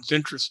anyone's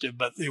interested,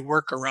 but they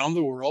work around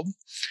the world.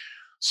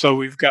 So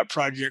we've got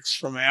projects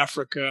from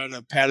Africa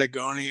to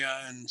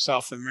Patagonia and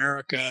South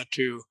America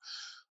to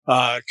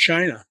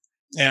China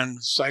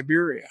and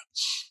Siberia.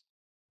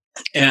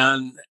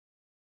 And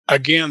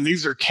again,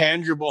 these are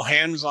tangible,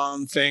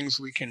 hands-on things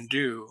we can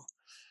do.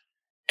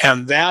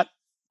 And that,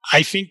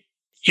 I think,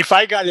 if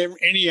I got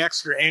any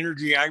extra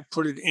energy, I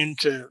put it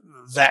into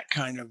that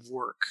kind of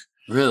work.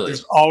 Really?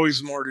 There's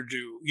always more to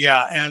do.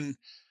 Yeah. And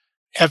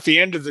at the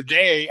end of the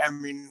day,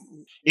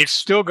 it's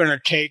still going to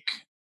take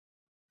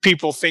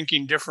people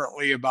thinking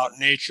differently about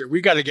nature.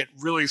 We got to get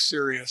really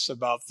serious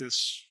about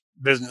this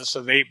business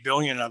of 8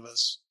 billion of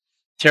us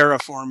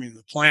terraforming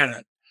the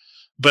planet.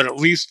 But at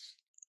least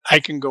I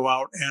can go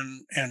out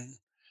and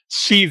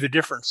see the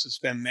difference that's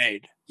been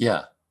made.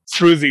 Yeah.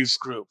 Through these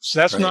groups.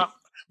 That's right. not,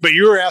 but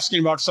you were asking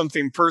about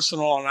something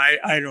personal and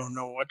I don't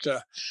know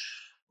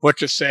what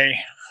to say.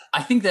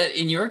 I think that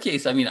in your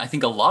case, I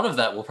think a lot of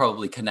that will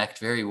probably connect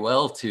very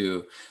well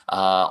to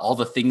all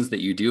the things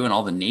that you do and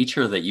all the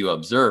nature that you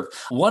observe.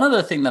 One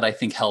other thing that I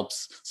think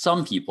helps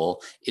some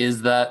people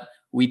is that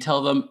we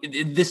tell them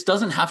this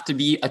doesn't have to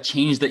be a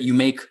change that you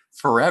make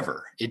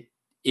forever.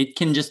 It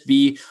can just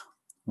be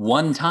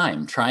one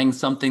time trying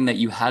something that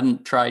you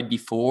hadn't tried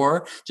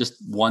before, just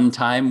one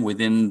time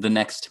within the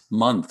next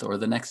month or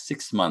the next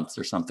 6 months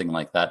or something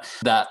like that.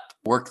 That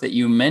work that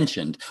you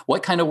mentioned,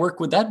 what kind of work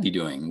would that be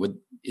doing?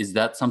 Is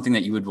that something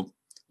that you would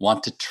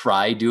want to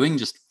try doing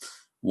just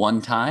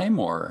one time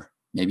or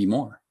maybe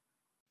more?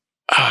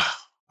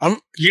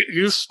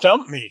 You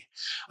stumped me.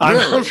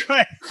 Really? I'm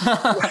trying.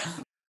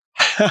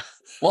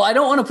 Well, I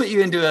don't want to put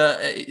you into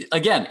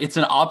again,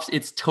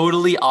 it's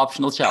totally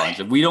optional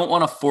challenge. We don't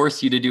want to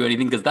force you to do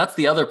anything, because that's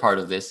the other part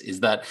of this, is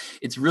that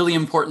it's really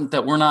important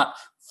that we're not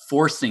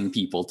forcing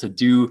people to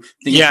do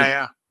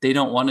things they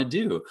don't want to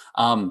do.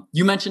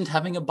 You mentioned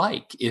having a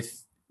bike.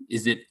 Is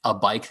it a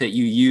bike that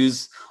you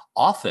use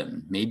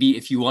often? Maybe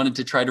if you wanted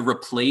to try to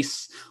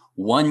replace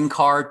one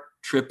car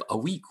trip a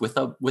week with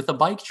a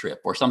bike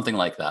trip or something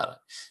like that.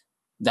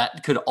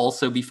 That could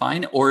also be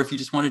fine. Or if you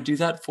just want to do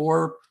that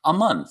for a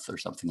month or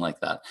something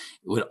like that,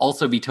 it would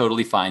also be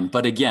totally fine.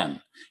 But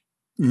again,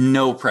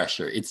 no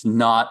pressure. It's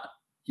not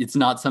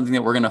something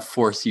that we're going to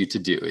force you to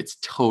do. It's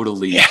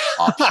totally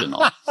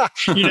optional.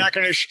 You're not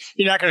going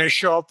to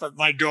show up at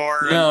my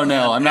door. No,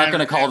 I'm not going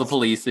to call the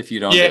police if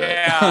you don't do it.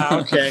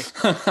 Yeah. Okay.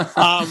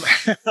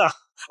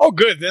 Oh,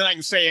 good. Then I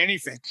can say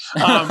anything.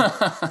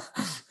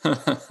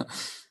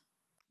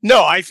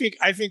 No, I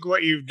think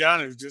what you've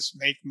done is just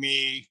make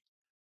me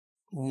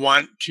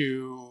want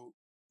to,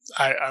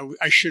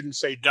 I shouldn't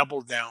say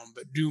double down,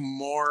 but do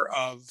more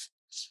of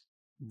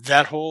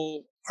that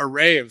whole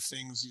array of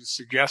things you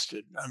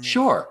suggested.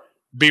 Sure.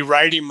 Be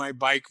riding my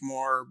bike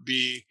more,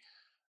 be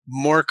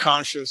more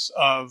conscious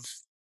of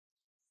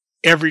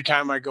every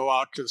time I go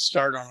out to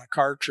start on a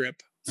car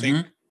trip,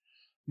 think,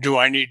 do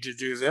I need to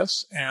do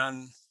this?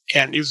 And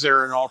is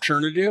there an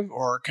alternative,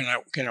 or can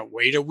I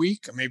wait a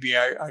week? Maybe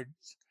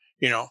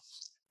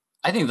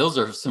I think those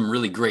are some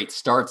really great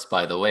starts,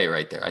 by the way,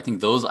 right there. I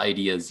think those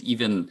ideas,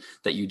 even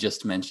that you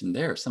just mentioned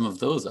there, some of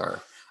those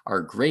are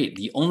great.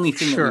 The only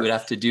thing that we would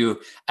have to do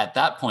at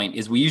that point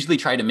is we usually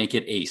try to make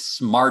it a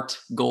SMART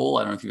goal.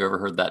 I don't know if you've ever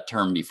heard that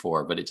term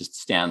before, but it just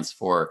stands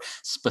for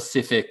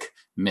specific,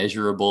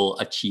 measurable,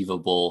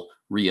 achievable,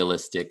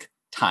 realistic,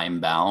 time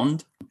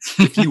bound.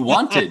 If you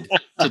wanted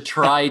to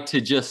try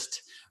to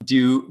just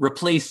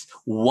replace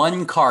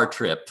one car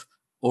trip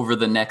over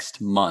the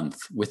next month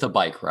with a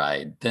bike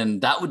ride, then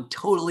that would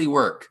totally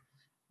work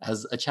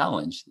as a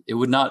challenge. It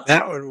would not.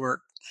 That would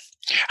work.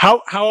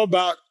 How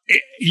about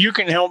you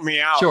can help me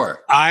out?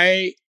 Sure.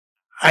 I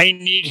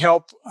need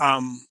help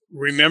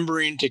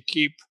remembering to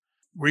keep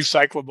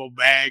recyclable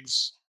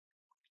bags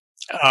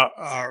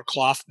or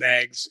cloth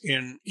bags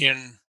in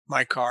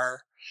my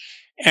car,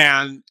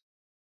 and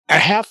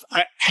half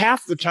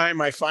the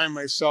time I find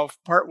myself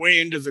partway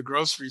into the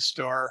grocery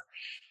store,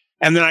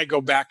 and then I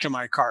go back to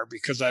my car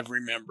because I've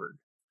remembered.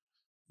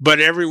 But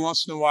every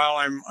once in a while,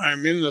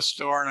 I'm in the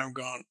store and I'm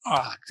going,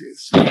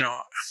 geez,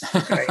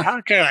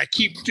 how can I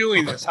keep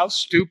doing this? How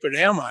stupid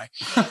am I?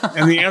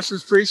 And the answer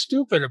is pretty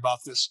stupid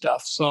about this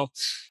stuff. So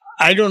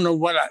I don't know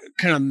what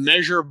kind of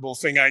measurable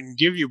thing I can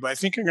give you, but I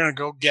think I'm going to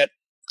go get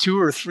 2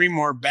 or 3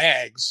 more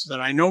bags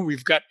that I know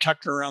we've got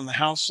tucked around the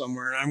house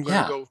somewhere, and I'm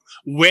going to go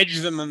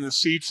wedge them in the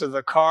seats of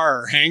the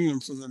car or hang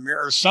them from the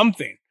mirror or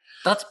something.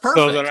 That's perfect.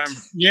 So that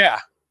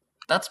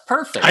That's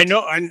perfect. I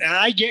know, and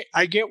I get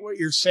what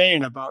you're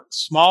saying about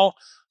small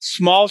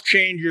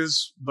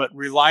changes, but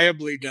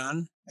reliably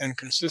done and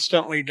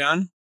consistently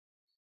done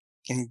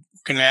can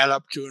add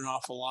up to an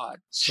awful lot.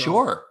 So.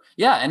 Sure.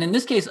 Yeah. And in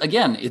this case,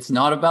 again, it's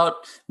not about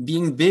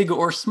being big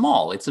or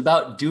small. It's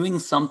about doing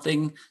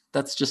something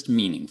that's just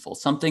meaningful,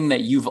 something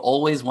that you've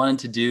always wanted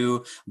to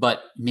do,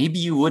 but maybe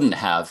you wouldn't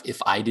have if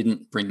I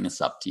didn't bring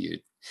this up to you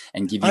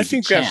and give you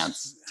the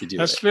chance to do it.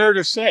 That's fair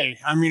to say.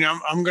 I mean,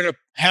 I'm going to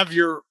have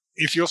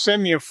if you'll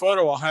send me a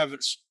photo, I'll have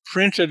it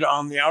printed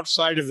on the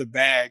outside of the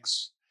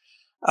bags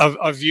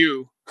of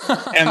you.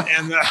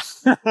 and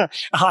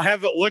I'll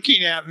have it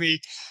looking at me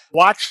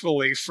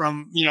watchfully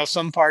from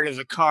some part of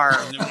the car,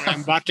 and then when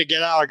I'm about to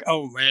get out, like,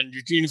 oh man,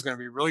 Eugene's going to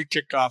be really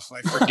ticked off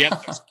if I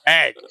forget this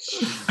bag.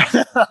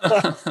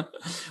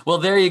 Well,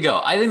 there you go.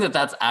 I think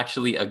that's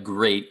actually a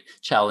great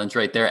challenge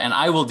right there, and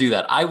I will do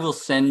that. I will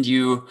send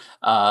you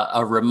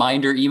a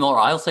reminder email, or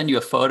I'll send you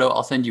a photo.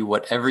 I'll send you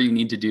whatever you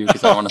need to do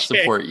because I want to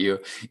support you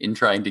in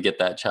trying to get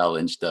that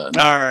challenge done.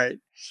 All right.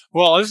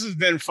 Well, this has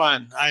been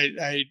fun.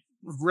 I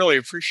really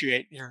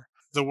appreciate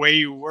the way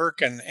you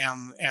work and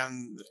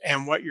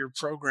what your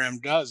program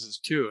does is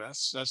too.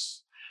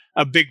 That's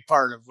a big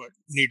part of what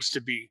needs to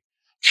be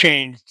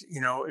changed,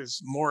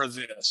 is more of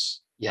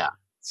this. Yeah.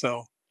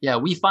 So yeah,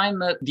 we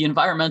find that the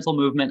environmental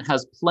movement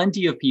has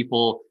plenty of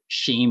people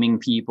shaming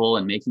people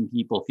and making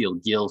people feel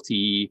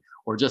guilty,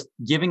 or just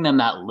giving them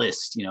that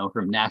list,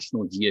 from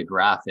National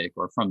Geographic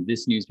or from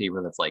this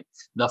newspaper that's like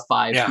the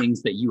 5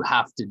 things that you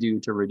have to do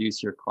to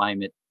reduce your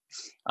climate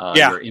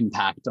your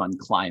impact on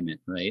climate,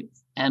 right?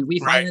 And we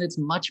find that it's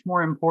much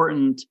more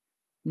important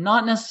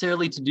not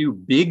necessarily to do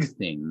big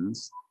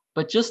things,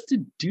 but just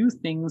to do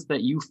things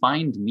that you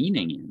find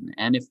meaning in.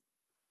 And if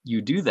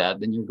you do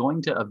that, then you're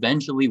going to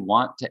eventually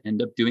want to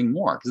end up doing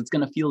more because it's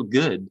going to feel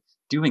good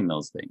doing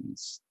those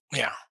things.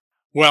 Yeah.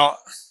 Well,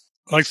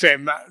 like I say,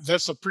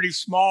 that's a pretty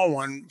small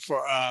one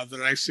for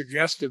that I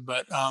suggested,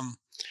 but that's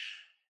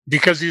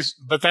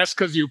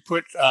because you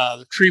put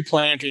the tree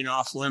planting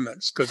off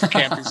limits because it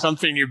can't be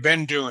something you've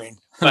been doing.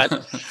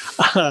 But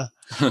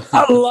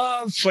I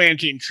love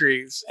planting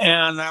trees,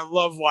 and I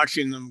love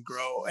watching them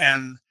grow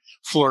and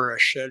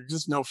flourish. There's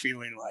just no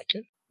feeling like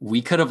it.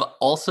 We could have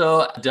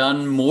also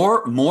done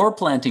more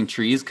planting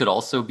trees could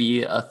also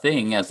be a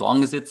thing as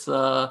long as it's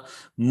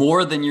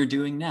more than you're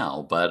doing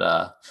now. But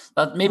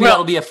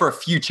that'll be for a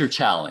future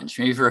challenge.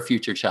 Maybe for a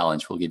future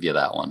challenge, we'll give you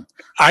that one.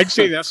 I'd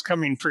say that's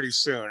coming pretty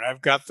soon.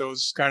 I've got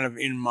those kind of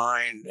in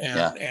mind,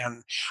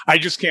 and I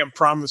just can't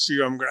promise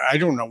you I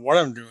don't know what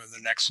I'm doing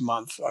the next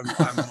month.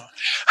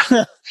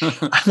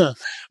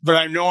 But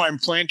I know I'm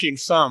planting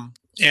some.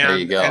 And, there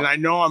you go. And I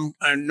know I'm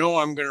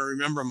going to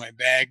remember my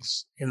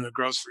bags in the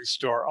grocery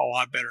store a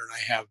lot better than I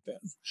have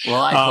been.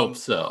 Well, I hope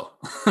so.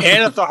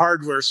 And at the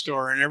hardware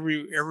store and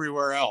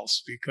everywhere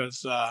else,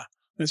 because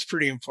it's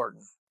pretty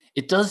important.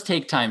 It does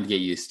take time to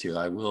get used to.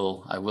 I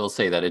will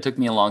say that it took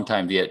me a long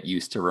time to get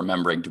used to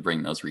remembering to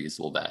bring those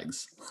reusable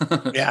bags.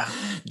 Yeah.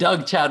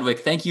 Doug Chadwick,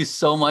 thank you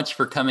so much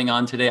for coming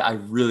on today. I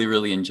really,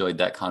 really enjoyed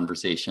that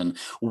conversation.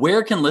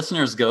 Where can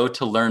listeners go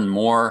to learn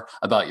more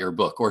about your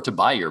book, or to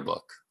buy your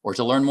book, or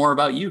to learn more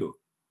about you?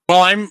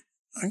 Well, I'm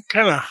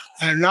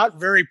not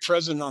very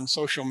present on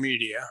social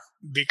media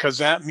because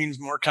that means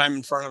more time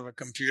in front of a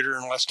computer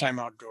and less time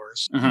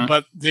outdoors. Mm-hmm.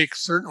 But they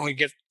certainly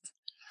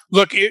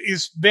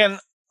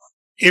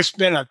it's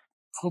been a,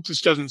 hope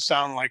this doesn't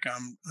sound like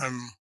I'm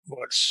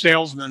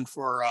salesman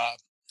for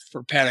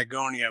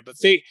Patagonia, but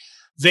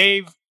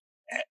they've,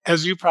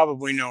 as you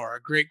probably know, are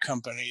a great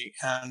company,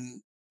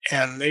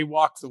 and they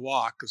walk the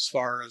walk as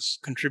far as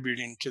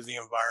contributing to the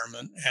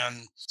environment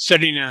and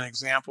setting an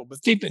example.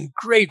 But they've been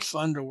great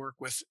fun to work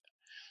with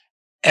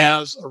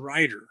as a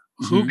writer.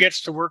 Mm-hmm. Who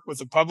gets to work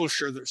with a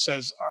publisher that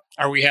says,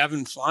 are we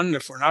having fun?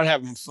 If we're not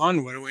having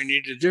fun, what do we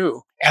need to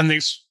do? And they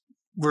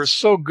were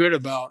so good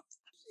about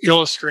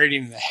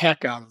illustrating the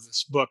heck out of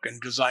this book and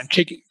design,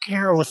 taking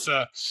care with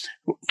the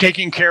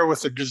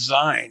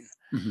design,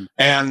 mm-hmm.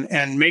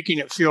 and making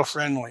it feel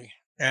friendly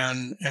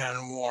and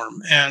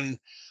warm. And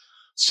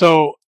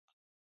so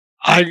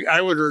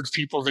I would urge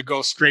people to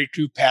go straight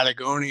to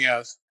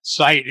Patagonia's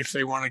site if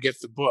they want to get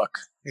the book.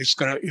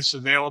 It's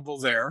available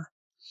there.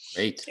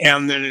 Great.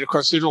 And then of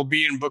course it'll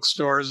be in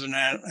bookstores and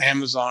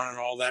Amazon and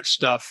all that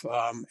stuff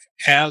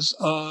as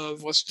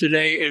of what's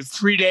today,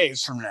 3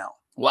 days from now.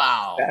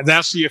 Wow.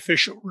 That's the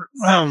official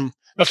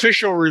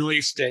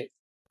release date.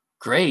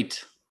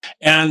 Great.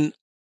 And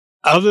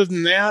other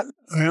than that,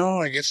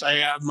 I guess I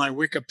have my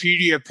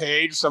Wikipedia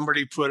page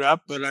somebody put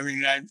up, but I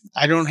mean,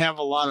 I don't have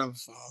a lot of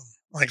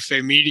like I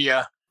say,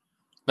 media.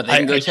 But they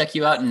can go check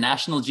you out in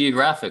National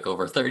Geographic,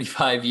 over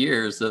 35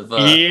 years of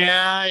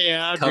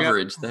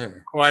coverage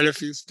there. Quite a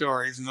few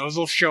stories, and those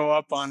will show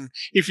up on,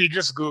 if you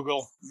just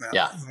Google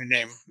my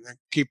name.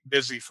 Keep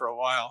busy for a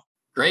while.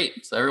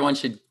 Great. So everyone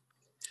should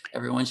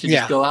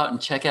just go out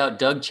and check out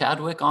Doug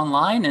Chadwick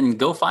online and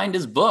go find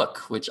his book,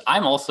 which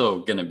I'm also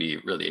going to be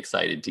really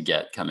excited to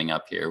get coming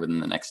up here within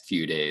the next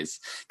few days,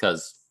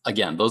 because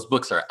again, those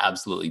books are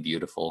absolutely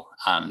beautiful.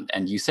 And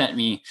you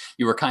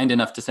were kind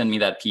enough to send me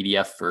that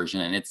PDF version,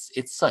 and it's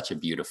such a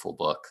beautiful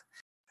book.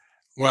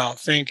 Well,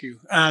 thank you.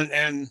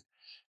 And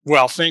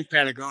well, thank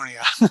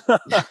Patagonia.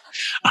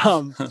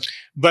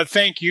 But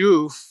thank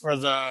you for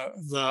the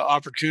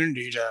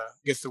opportunity to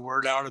get the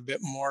word out a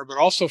bit more, but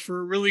also for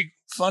a really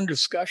fun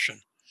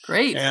discussion.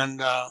 Great. And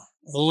a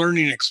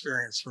learning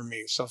experience for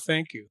me. So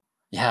thank you.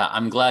 Yeah,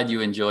 I'm glad you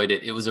enjoyed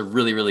it. It was a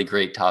really, really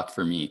great talk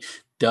for me.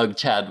 Doug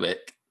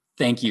Chadwick,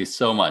 thank you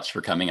so much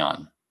for coming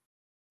on.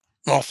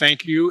 Well,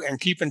 thank you, and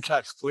keep in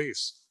touch,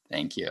 please.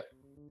 Thank you.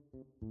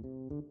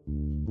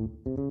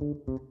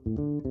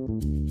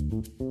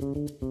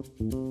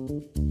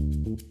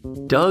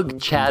 Doug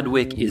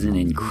Chadwick is an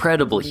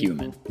incredible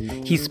human.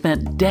 He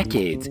spent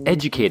decades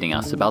educating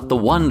us about the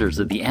wonders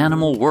of the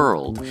animal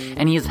world,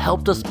 and he has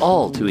helped us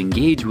all to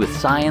engage with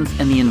science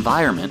and the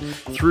environment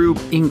through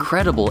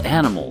incredible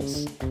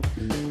animals.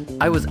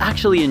 I was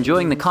actually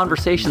enjoying the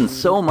conversation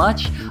so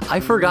much, I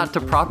forgot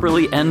to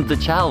properly end the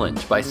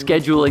challenge by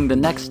scheduling the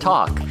next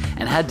talk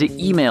and had to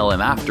email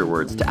him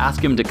afterwards to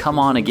ask him to come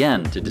on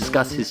again to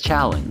discuss his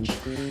challenge.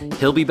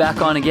 He'll be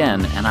back on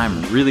again, and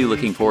I'm really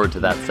looking forward to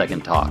that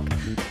second talk.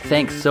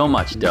 Thanks so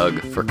much, Doug,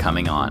 for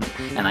coming on,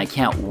 and I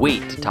can't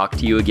wait to talk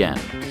to you again.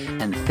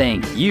 And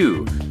thank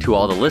you to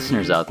all the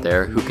listeners out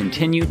there who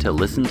continue to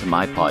listen to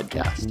my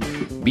podcast.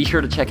 Be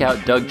sure to check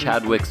out Doug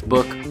Chadwick's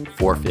book,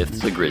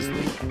 4/5 a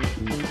Grizzly.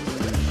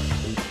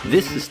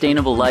 This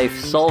Sustainable Life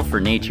Solve for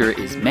Nature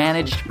is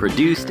managed,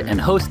 produced, and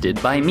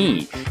hosted by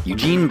me,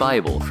 Eugene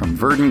Bible from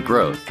Verdant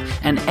Growth,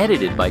 and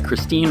edited by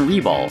Christine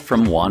Reball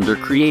from Wander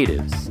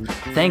Creatives.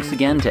 Thanks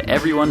again to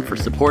everyone for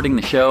supporting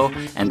the show,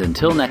 and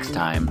until next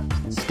time,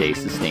 stay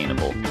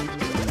sustainable.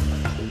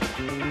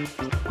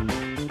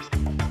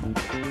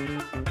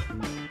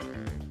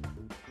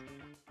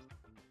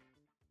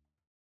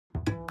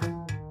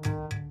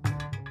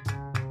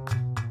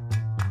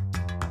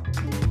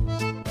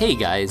 Hey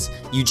guys,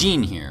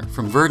 Eugene here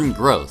from Verdant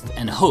Growth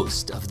and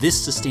host of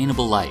This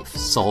Sustainable Life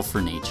Solve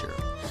for Nature.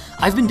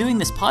 I've been doing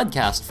this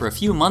podcast for a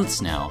few months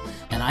now,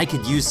 and I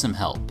could use some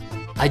help.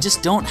 I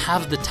just don't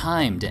have the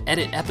time to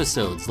edit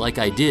episodes like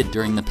I did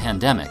during the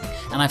pandemic,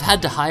 and I've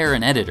had to hire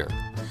an editor.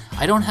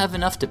 I don't have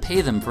enough to pay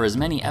them for as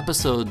many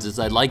episodes as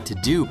I'd like to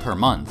do per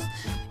month.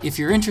 If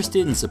you're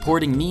interested in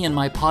supporting me and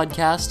my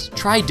podcast,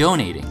 try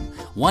donating,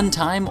 one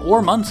time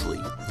or monthly.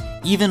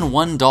 Even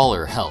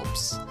 $1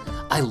 helps.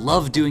 I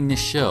love doing this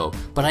show,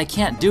 but I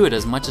can't do it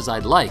as much as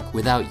I'd like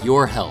without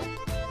your help.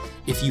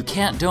 If you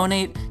can't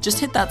donate, just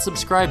hit that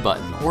subscribe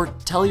button or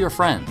tell your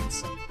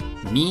friends.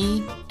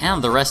 Me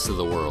and the rest of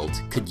the world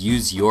could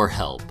use your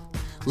help.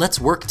 Let's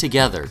work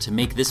together to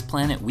make this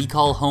planet we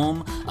call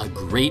home a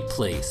great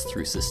place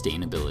through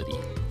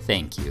sustainability.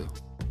 Thank you.